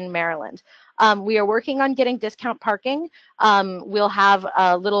Hotel in Maryland. We are working on getting discount parking. We'll have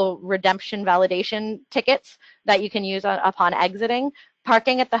little redemption validation tickets that you can use upon exiting.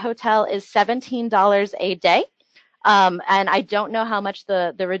 Parking at the hotel is $17 a day. And I don't know how much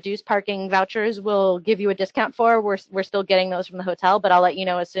the reduced parking vouchers will give you a discount for. We're still getting those from the hotel, but I'll let you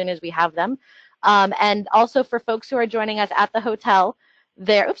know as soon as we have them. And also for folks who are joining us at the hotel,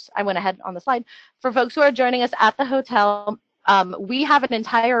 oops, I went ahead on the slide. For folks who are joining us at the hotel, we have an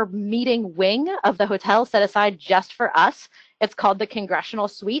entire meeting wing of the hotel set aside just for us. It's called the Congressional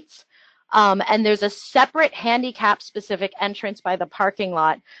Suites. And there's a separate handicap-specific entrance by the parking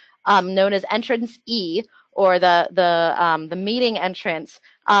lot, known as Entrance E, or the meeting entrance.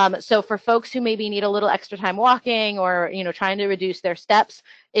 So for folks who maybe need a little extra time walking, or trying to reduce their steps,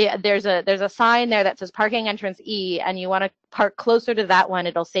 there's a sign there that says Parking Entrance E, and you want to park closer to that one.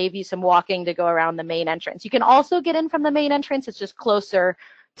 It'll save you some walking to go around the main entrance. You can also get in from the main entrance. It's just closer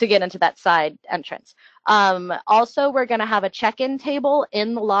to get into that side entrance. Also, we're going to have a check-in table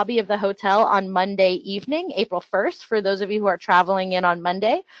in the lobby of the hotel on Monday evening, April 1st, for those of you who are traveling in on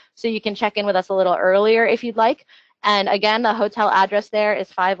Monday. So you can check in with us a little earlier if you'd like. And again, the hotel address there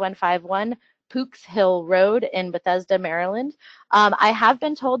is 5151 Pooks Hill Road in Bethesda, Maryland. I have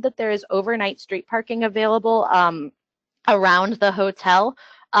been told that there is overnight street parking available around the hotel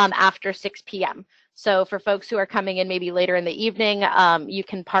after 6 p.m. So for folks who are coming in maybe later in the evening, you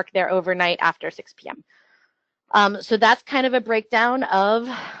can park there overnight after 6 p.m. So that's kind of a breakdown of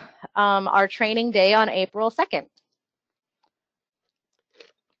our training day on April 2nd.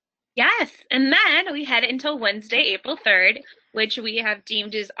 Yes, and then we head until Wednesday, April 3rd, which we have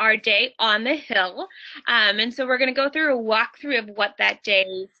deemed as our day on the Hill. And so we're going to go through a walkthrough of what that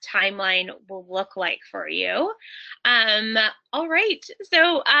day's timeline will look like for you. All right,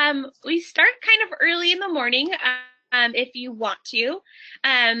 so we start kind of early in the morning. If you want to.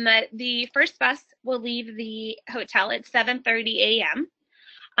 The first bus will leave the hotel at 7:30 a.m.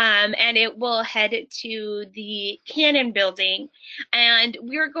 And it will head to the Cannon Building. And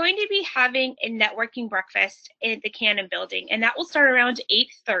we're going to be having a networking breakfast at the Cannon Building, and that will start around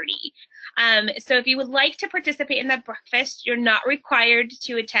 8:30. So if you would like to participate in that breakfast, you're not required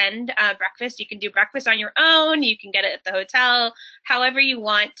to attend breakfast. You can do breakfast on your own. You can get it at the hotel, however you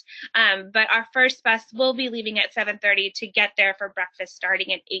want. But our first bus will be leaving at 7:30 to get there for breakfast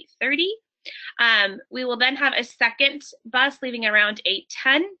starting at 8:30. We will then have a second bus leaving around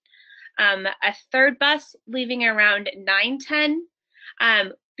 8:10, a third bus leaving around 9:10.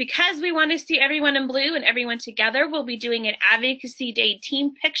 Because we want to see everyone in blue and everyone together, we'll be doing an Advocacy Day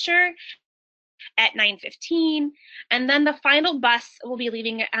team picture at 9:15, and then the final bus will be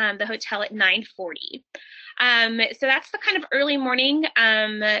leaving the hotel at 9:40. So that's the kind of early morning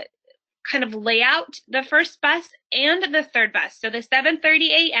kind of layout. The first bus and the third bus, so the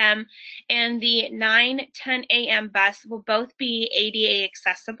 7:30 a.m. and the 9:10 a.m. bus will both be ADA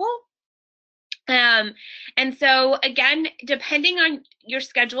accessible. And so again, depending on your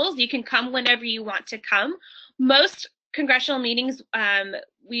schedules, you can come whenever you want to come. Most congressional meetings,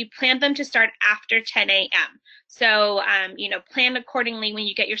 we plan them to start after 10 a.m. So, plan accordingly when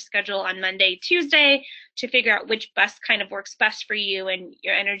you get your schedule on Monday, Tuesday, to figure out which bus kind of works best for you and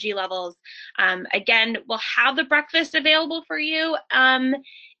your energy levels. Again, we'll have the breakfast available for you on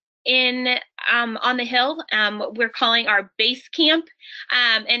the Hill. We're calling our base camp.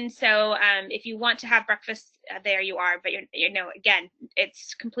 And so if you want to have breakfast there, you are, but again,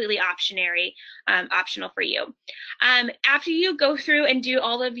 it's completely optional for you. After you go through and do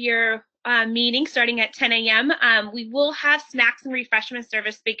all of your meetings starting at 10 a.m., we will have snacks and refreshment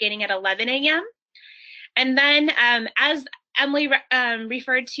service beginning at 11 a.m. And then as Emily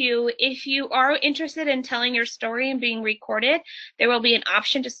referred to, if you are interested in telling your story and being recorded, there will be an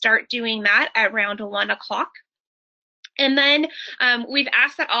option to start doing that at around 1 o'clock. And then we've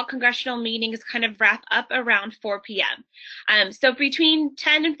asked that all congressional meetings kind of wrap up around 4 p.m. So between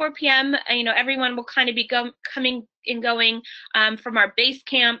 10 and 4 p.m., everyone will kind of be coming and going from our base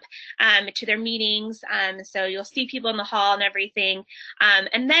camp to their meetings. So you'll see people in the hall and everything.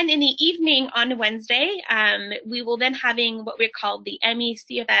 And then in the evening on Wednesday, we will then having what we call the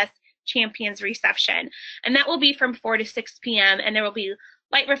MECFS Champions Reception. And that will be from 4 to 6 p.m. And there will be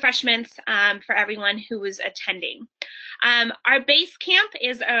light refreshments for everyone who is attending. Our base camp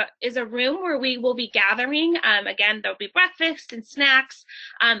is a room where we will be gathering. Again, there'll be breakfast and snacks.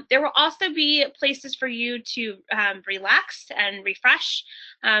 There will also be places for you to relax and refresh.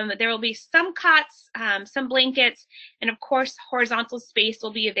 There will be some cots, some blankets, and of course, horizontal space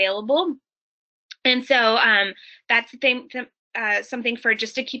will be available. And so that's the thing. Something for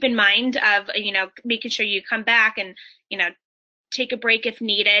just to keep in mind of, making sure you come back and, take a break if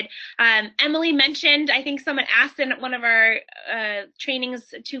needed. Emily mentioned, I think someone asked in one of our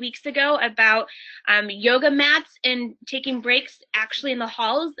trainings 2 weeks ago about yoga mats and taking breaks actually in the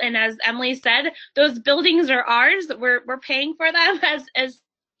halls. And as Emily said, those buildings are ours. We're paying for them as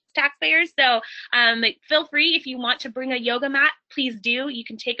taxpayers. So feel free, if you want to bring a yoga mat, please do. You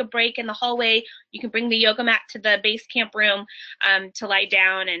can take a break in the hallway. You can bring the yoga mat to the base camp room to lie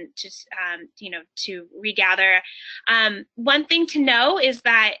down and just, to regather. One thing to know is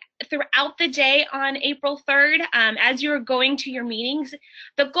that throughout the day on April 3rd, as you're going to your meetings,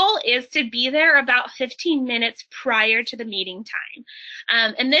 the goal is to be there about 15 minutes prior to the meeting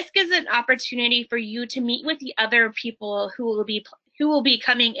time. And this gives an opportunity for you to meet with the other people who will be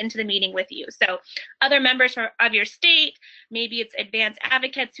coming into the meeting with you. So other members of your state, maybe it's advanced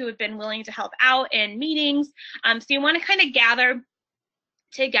advocates who have been willing to help out in meetings. So you want to kind of gather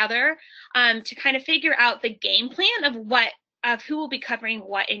together to kind of figure out the game plan of who will be covering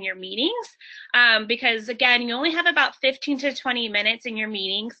what in your meetings, because again, you only have about 15 to 20 minutes in your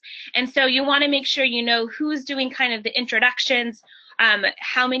meetings, and so you want to make sure you know who's doing kind of the introductions,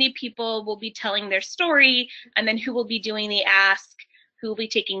 how many people will be telling their story, and then who will be doing the ask, who will be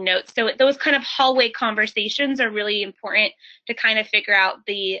taking notes. So those kind of hallway conversations are really important to kind of figure out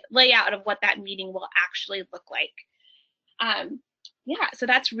the layout of what that meeting will actually look like. Yeah, so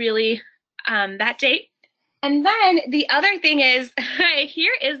that's really that date. And then the other thing is,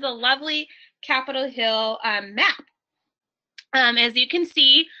 here is the lovely Capitol Hill map. As you can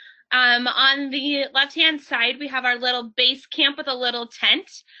see, on the left-hand side, we have our little base camp with a little tent.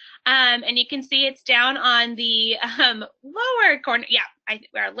 And you can see it's down on the lower corner. Yeah,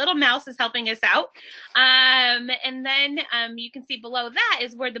 our little mouse is helping us out. And then you can see below that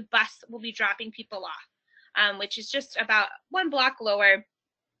is where the bus will be dropping people off, which is just about 1 block lower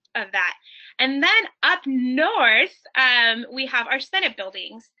of that. And then up north, we have our Senate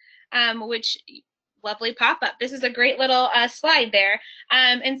buildings, which lovely pop-up. This is a great little slide there.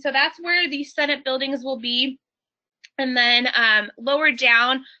 And so that's where the Senate buildings will be. And then lower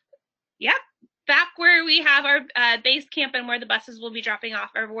down, yep, back where we have our base camp and where the buses will be dropping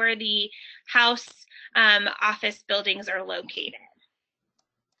off are where the House office buildings are located.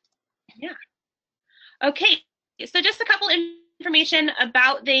 Yeah. Okay, so just a couple information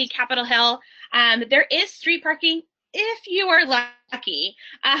about the Capitol Hill. There is street parking if you are lucky.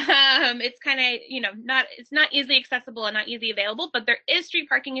 It's kind of, it's not easily accessible and not easily available, but there is street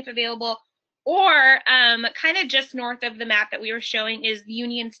parking if available. Or kind of just north of the map that we were showing is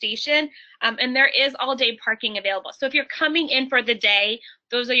Union Station, and there is all-day parking available. So if you're coming in for the day,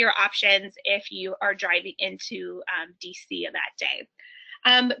 those are your options if you are driving into DC that day.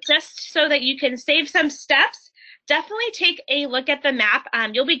 Just so that you can save some steps, definitely take a look at the map.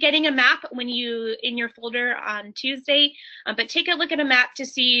 You'll be getting a map in your folder on Tuesday, but take a look at a map to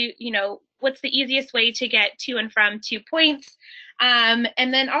see, what's the easiest way to get to and from 2 points.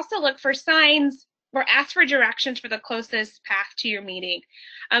 And then also look for signs or ask for directions for the closest path to your meeting.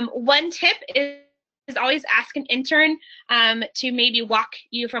 One tip is always ask an intern to maybe walk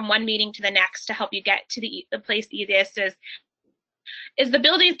you from one meeting to the next to help you get to the place easiest. Is the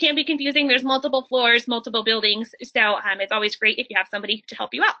buildings can be confusing. There's multiple floors, multiple buildings. So it's always great if you have somebody to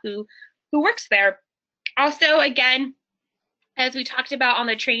help you out who works there. Also, again, as we talked about on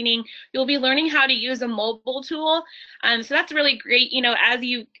the training, you'll be learning how to use a mobile tool. So that's really great. As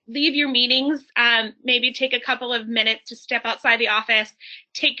you leave your meetings, maybe take a couple of minutes to step outside the office,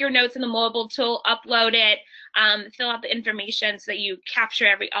 take your notes in the mobile tool, upload it, fill out the information so that you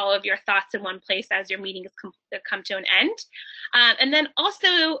capture all of your thoughts in one place as your meetings come to an end. And then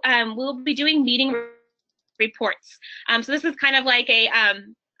also, we'll be doing meeting reports. So this is kind of like a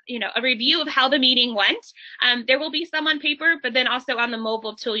review of how the meeting went. There will be some on paper, but then also on the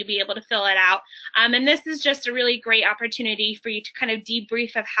mobile tool, you'll be able to fill it out. And this is just a really great opportunity for you to kind of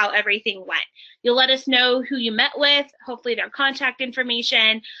debrief of how everything went. You'll let us know who you met with, hopefully their contact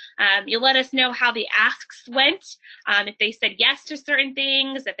information. You'll let us know how the asks went, if they said yes to certain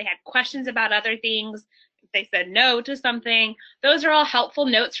things, if they had questions about other things, if they said no to something. Those are all helpful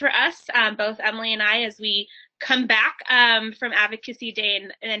notes for us, both Emily and I, as we come back from Advocacy Day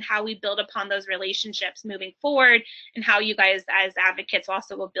and how we build upon those relationships moving forward, and how you guys as advocates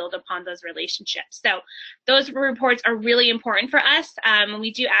also will build upon those relationships. So those reports are really important for us.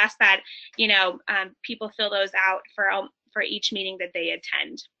 We do ask that people fill those out for each meeting that they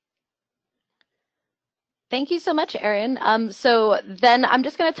attend. Thank you so much, Erin. So then I'm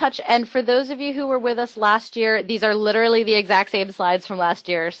just going to touch, and for those of you who were with us last year, these are literally the exact same slides from last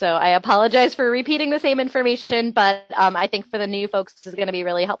year. So I apologize for repeating the same information, but I think for the new folks, this is going to be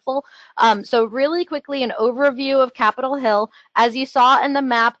really helpful. So really quickly, an overview of Capitol Hill. As you saw in the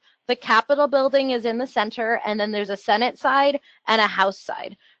map, the Capitol building is in the center, and then there's a Senate side and a House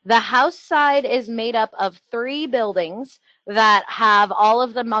side. The House side is made up of 3 buildings. that have all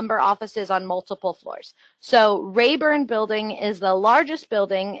of the member offices on multiple floors. So Rayburn building is the largest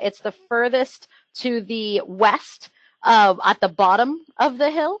building. It's the furthest to the west, at the bottom of the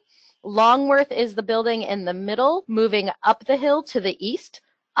hill. Longworth is the building in the middle, moving up the hill to the east.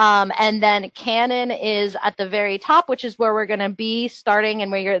 And then Cannon is at the very top, which is where we're going to be starting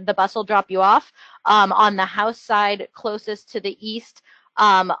and where the bus will drop you off, on the house side closest to the east,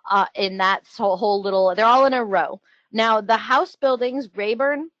 in that whole little, they're all in a row. Now, the house buildings,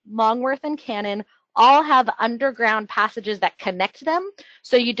 Rayburn, Longworth, and Cannon, all have underground passages that connect them,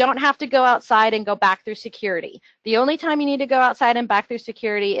 so you don't have to go outside and go back through security. The only time you need to go outside and back through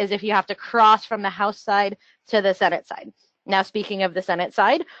security is if you have to cross from the House side to the Senate side. Now, speaking of the Senate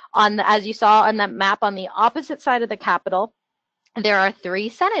side, as you saw on that map on the opposite side of the Capitol, there are 3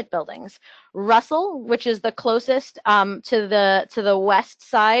 Senate buildings. Russell, which is the closest, to the west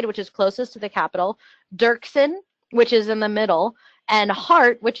side, which is closest to the Capitol. Dirksen, which is in the middle, and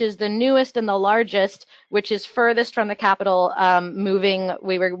Hart, which is the newest and the largest, which is furthest from the Capitol.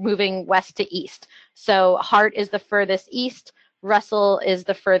 We were moving west to east. So Hart is the furthest east. Russell is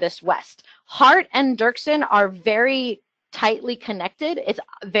the furthest west. Hart and Dirksen are very tightly connected.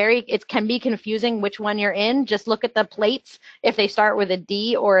 It can be confusing which one you're in. Just look at the plates if they start with a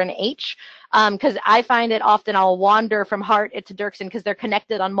D or an H, because I find it often I'll wander from Hart to Dirksen because they're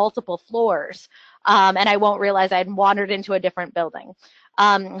connected on multiple floors, and I won't realize I'd wandered into a different building.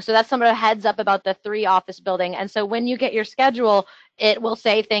 So that's some of the heads up about the 3 office building. And so when you get your schedule, it will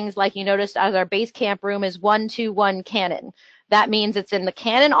say things like, you noticed as our base camp room is 121 Cannon. That means it's in the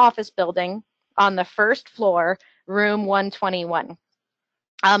Cannon office building on the first floor, room 121.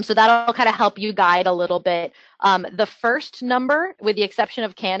 So that'll kind of help you guide a little bit. The first number, with the exception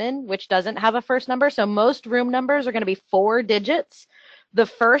of Cannon, which doesn't have a first number, so most room numbers are going to be 4 digits. The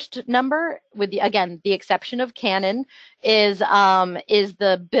first number, with the exception of Cannon, is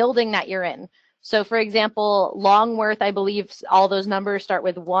the building that you're in. So, for example, Longworth, I believe all those numbers start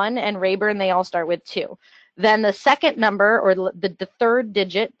with 1, and Rayburn, they all start with 2. Then the second number, or the third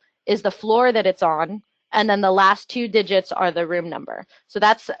digit, is the floor that it's on. And then the last 2 digits are the room number. So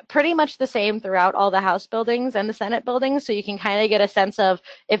that's pretty much the same throughout all the House buildings and the Senate buildings. So you can kind of get a sense of,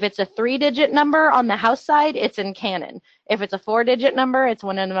 if it's a 3-digit number on the House side, it's in Cannon. If it's a 4-digit number, it's in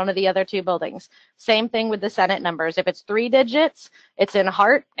one of the other 2 buildings. Same thing with the Senate numbers. If it's 3 digits, it's in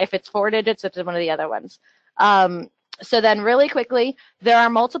Hart. If it's 4 digits, it's in one of the other ones. So then really quickly, there are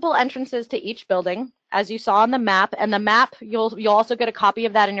multiple entrances to each building, as you saw on the map. And the map, you'll also get a copy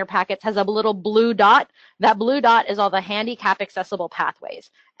of that in your packets, has a little blue dot. That blue dot is all the handicap accessible pathways.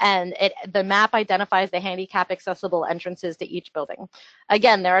 And the map identifies the handicap accessible entrances to each building.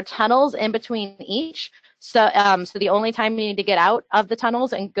 Again, there are tunnels in between each. So the only time you need to get out of the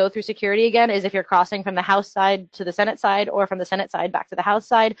tunnels and go through security again is if you're crossing from the House side to the Senate side, or from the Senate side back to the House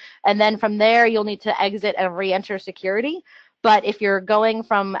side. And then from there, you'll need to exit and re-enter security. But if you're going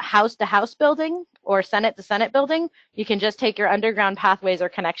from house to house building or Senate to Senate building, you can just take your underground pathways or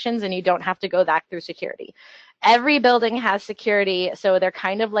connections, and you don't have to go back through security. Every building has security, so they're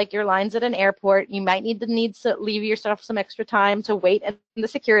kind of like your lines at an airport. You might need to leave yourself some extra time to wait in the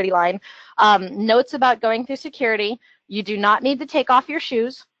security line. Notes about going through security: you do not need to take off your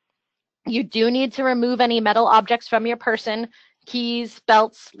shoes. You do need to remove any metal objects from your person, keys,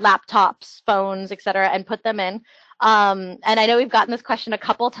 belts, laptops, phones, etc., and put them in. And I know we've gotten this question a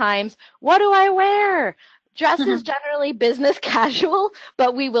couple times. What do I wear? Dress is generally business casual,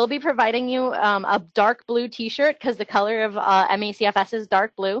 but we will be providing you a dark blue t-shirt, because the color of MECFS is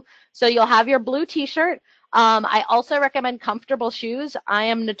dark blue. So you'll have your blue t-shirt. I also recommend comfortable shoes. I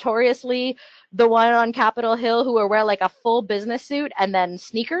am notoriously the one on Capitol Hill who will wear like a full business suit and then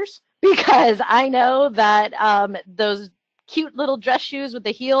sneakers, because I know that those cute little dress shoes with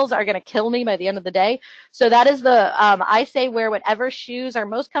the heels are going to kill me by the end of the day. So that is I say wear whatever shoes are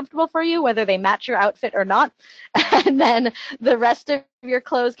most comfortable for you, whether they match your outfit or not. And then the rest of your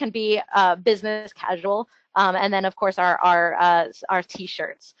clothes can be business casual. And then, of course, our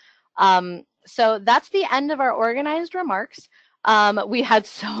t-shirts. So that's the end of our organized remarks. We had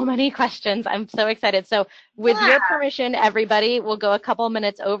so many questions. I'm so excited. So with your permission, everybody, we'll go a couple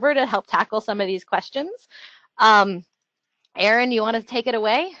minutes over to help tackle some of these questions. Erin, you want to take it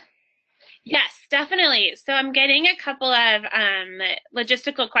away? Yes, definitely. So I'm getting a couple of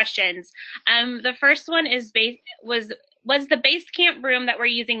logistical questions. The first one is was the base camp room that we're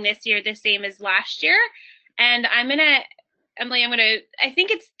using this year the same as last year? And Emily, I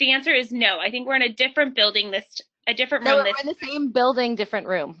think the answer is no. I think we're in a different building a different room. No, we're in the same building, different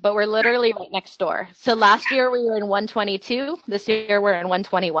room, but we're literally right next door. So last year we were in 122. This year we're in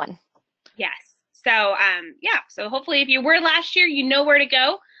 121. Yes. So yeah, so hopefully if you were last year, you know where to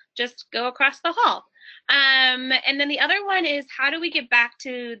go. Just go across the hall. And then the other one is how do we get back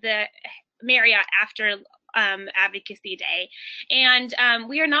to the Marriott after Advocacy Day? And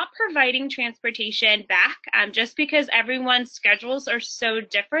we are not providing transportation back just because everyone's schedules are so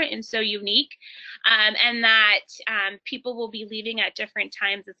different and so unique, and that people will be leaving at different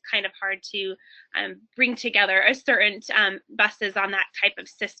times. It's kind of hard to bring together a certain buses on that type of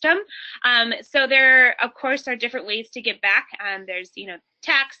system. So there, of course, are different ways to get back. There's,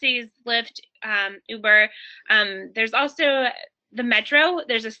 taxis, Lyft, Uber. There's also the metro.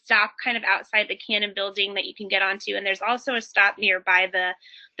 There's a stop kind of outside the Cannon building that you can get onto, and there's also a stop nearby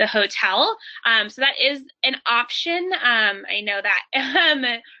the hotel. So that is an option. I know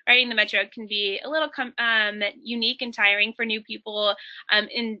that riding the metro can be a little unique and tiring for new people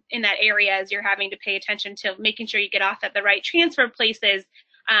in that area, as you're having to pay attention to making sure you get off at the right transfer places.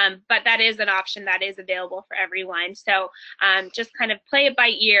 But that is an option that is available for everyone. So just kind of play it by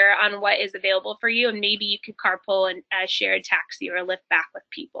ear on what is available for you, and maybe you could carpool and share a taxi or a lift back with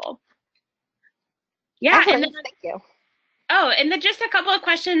people. Yeah, Excellent. and then, Thank you. oh, and then just a couple of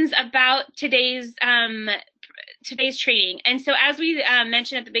questions about today's training. And so as we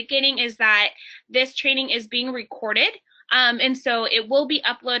mentioned at the beginning, is that this training is being recorded. And so it will be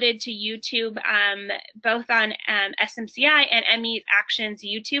uploaded to YouTube, both on SMCI and ME Actions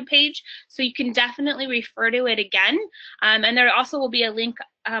YouTube page. So you can definitely refer to it again. And there also will be a link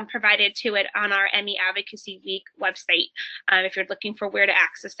provided to it on our ME Advocacy Week website if you're looking for where to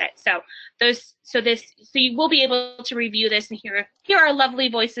access it. So you will be able to review this and hear our lovely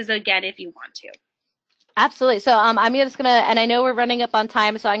voices again if you want to. Absolutely. So I'm just going to, and I know we're running up on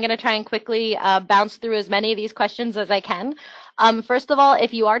time, so I'm going to try and quickly bounce through as many of these questions as I can. First of all,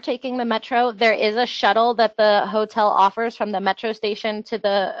 if you are taking the metro, there is a shuttle that the hotel offers from the metro station to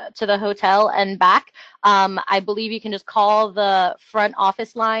the hotel and back. I believe you can just call the front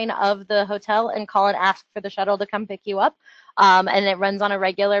office line of the hotel and call and ask for the shuttle to come pick you up. And it runs on a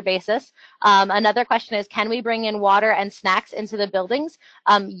regular basis. Another question is, can we bring in water and snacks into the buildings?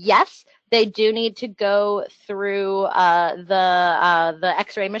 Yes. They do need to go through the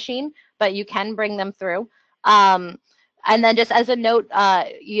X-ray machine, but you can bring them through. And then just as a note,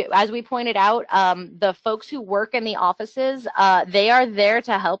 as we pointed out, the folks who work in the offices, they are there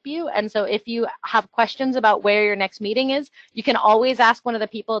to help you. And so if you have questions about where your next meeting is, you can always ask one of the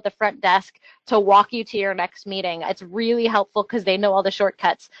people at the front desk to walk you to your next meeting. It's really helpful because they know all the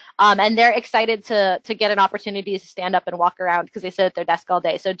shortcuts. And they're excited to get an opportunity to stand up and walk around because they sit at their desk all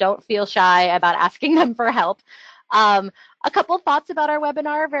day. So don't feel shy about asking them for help. A couple thoughts about our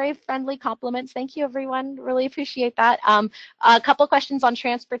webinar, very friendly compliments. Thank you, everyone. Really appreciate that. A couple questions on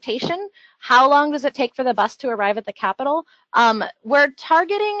transportation. How long does it take for the bus to arrive at the Capitol? We're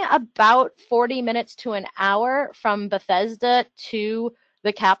targeting about 40 minutes to an hour from Bethesda to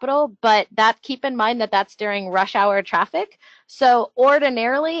the Capitol, but keep in mind that that's during rush hour traffic. So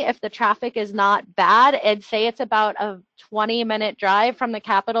ordinarily, if the traffic is not bad, I'd say it's about a 20-minute drive from the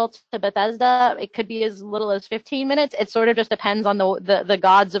Capitol to Bethesda. It could be as little as 15 minutes. It sort of just depends on the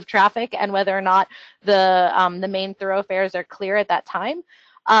gods of traffic and whether or not the main thoroughfares are clear at that time.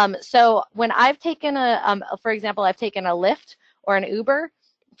 So when I've taken for example, I've taken a Lyft or an Uber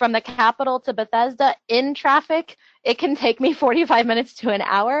from the Capitol to Bethesda in traffic, it can take me 45 minutes to an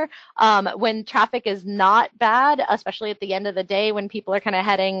hour. When traffic is not bad, especially at the end of the day when people are kind of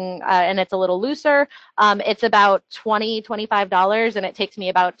heading and it's a little looser, it's about $20, $25, and it takes me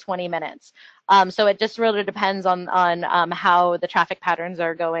about 20 minutes. So it just really depends on how the traffic patterns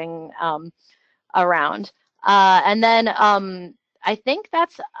are going around. And then I think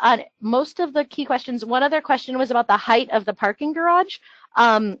that's most of the key questions. One other question was about the height of the parking garage.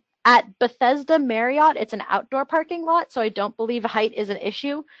 At Bethesda Marriott, it's an outdoor parking lot, so I don't believe height is an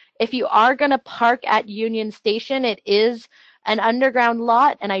issue. If you are going to park at Union Station, it is an underground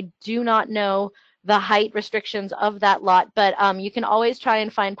lot, and I do not know the height restrictions of that lot, but you can always try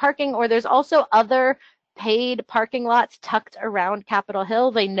and find parking, or there's also other paid parking lots tucked around Capitol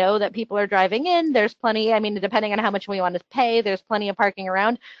Hill. They know that people are driving in. There's plenty, I mean, depending on how much we want to pay, there's plenty of parking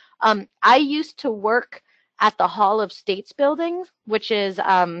around. I used to work at the Hall of States building, which is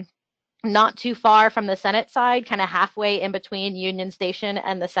not too far from the Senate side, kind of halfway in between Union Station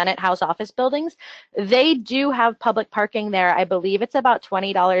and the Senate House office buildings. They do have public parking there. I believe it's about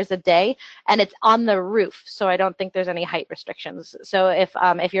 $20 a day, and it's on the roof, so I don't think there's any height restrictions. So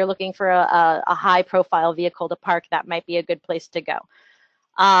if you're looking for a high-profile vehicle to park, that might be a good place to go.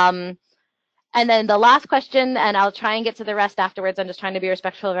 And then the last question, and I'll try and get to the rest afterwards. I'm just trying to be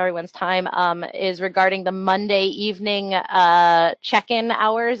respectful of everyone's time, is regarding the Monday evening check-in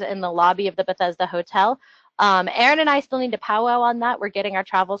hours in the lobby of the Bethesda Hotel. Erin and I still need to powwow on that. We're getting our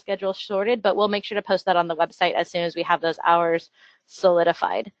travel schedule sorted, but we'll make sure to post that on the website as soon as we have those hours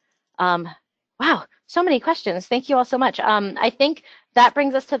solidified. Wow, so many questions. Thank you all so much. I think that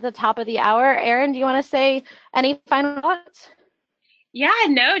brings us to the top of the hour. Erin, do you want to say any final thoughts? Yeah,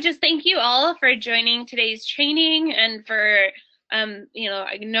 no, just thank you all for joining today's training and for I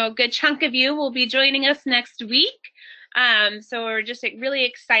know a good chunk of you will be joining us next week. So we're just like, really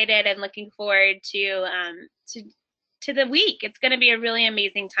excited and looking forward to the week. It's going to be a really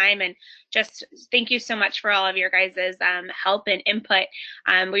amazing time, and just thank you so much for all of your guys' help and input.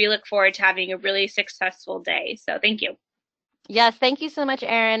 We look forward to having a really successful day. So thank you. Yes, thank you so much,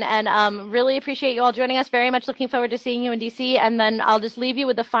 Erin, and really appreciate you all joining us. Very much looking forward to seeing you in DC. And then I'll just leave you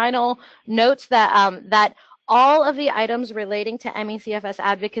with the final notes that that all of the items relating to MECFS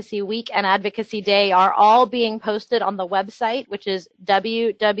Advocacy Week and Advocacy Day are all being posted on the website, which is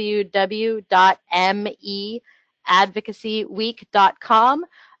www.meadvocacyweek.com.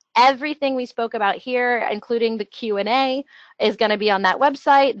 Everything we spoke about here, including the Q&A, is going to be on that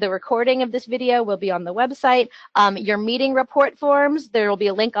website. The recording of this video will be on the website. Your meeting report forms, there will be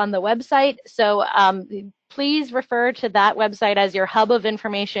a link on the website. So please refer to that website as your hub of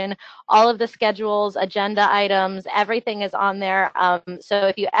information. All of the schedules, agenda items, everything is on there. So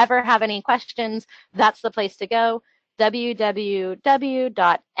if you ever have any questions, that's the place to go.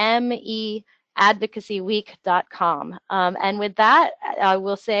 www.meadvocacyweek.com. And with that, I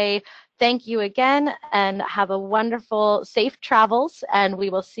will say thank you again and have a wonderful, safe travels. And we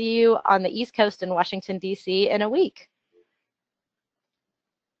will see you on the East Coast in Washington, D.C. in a week.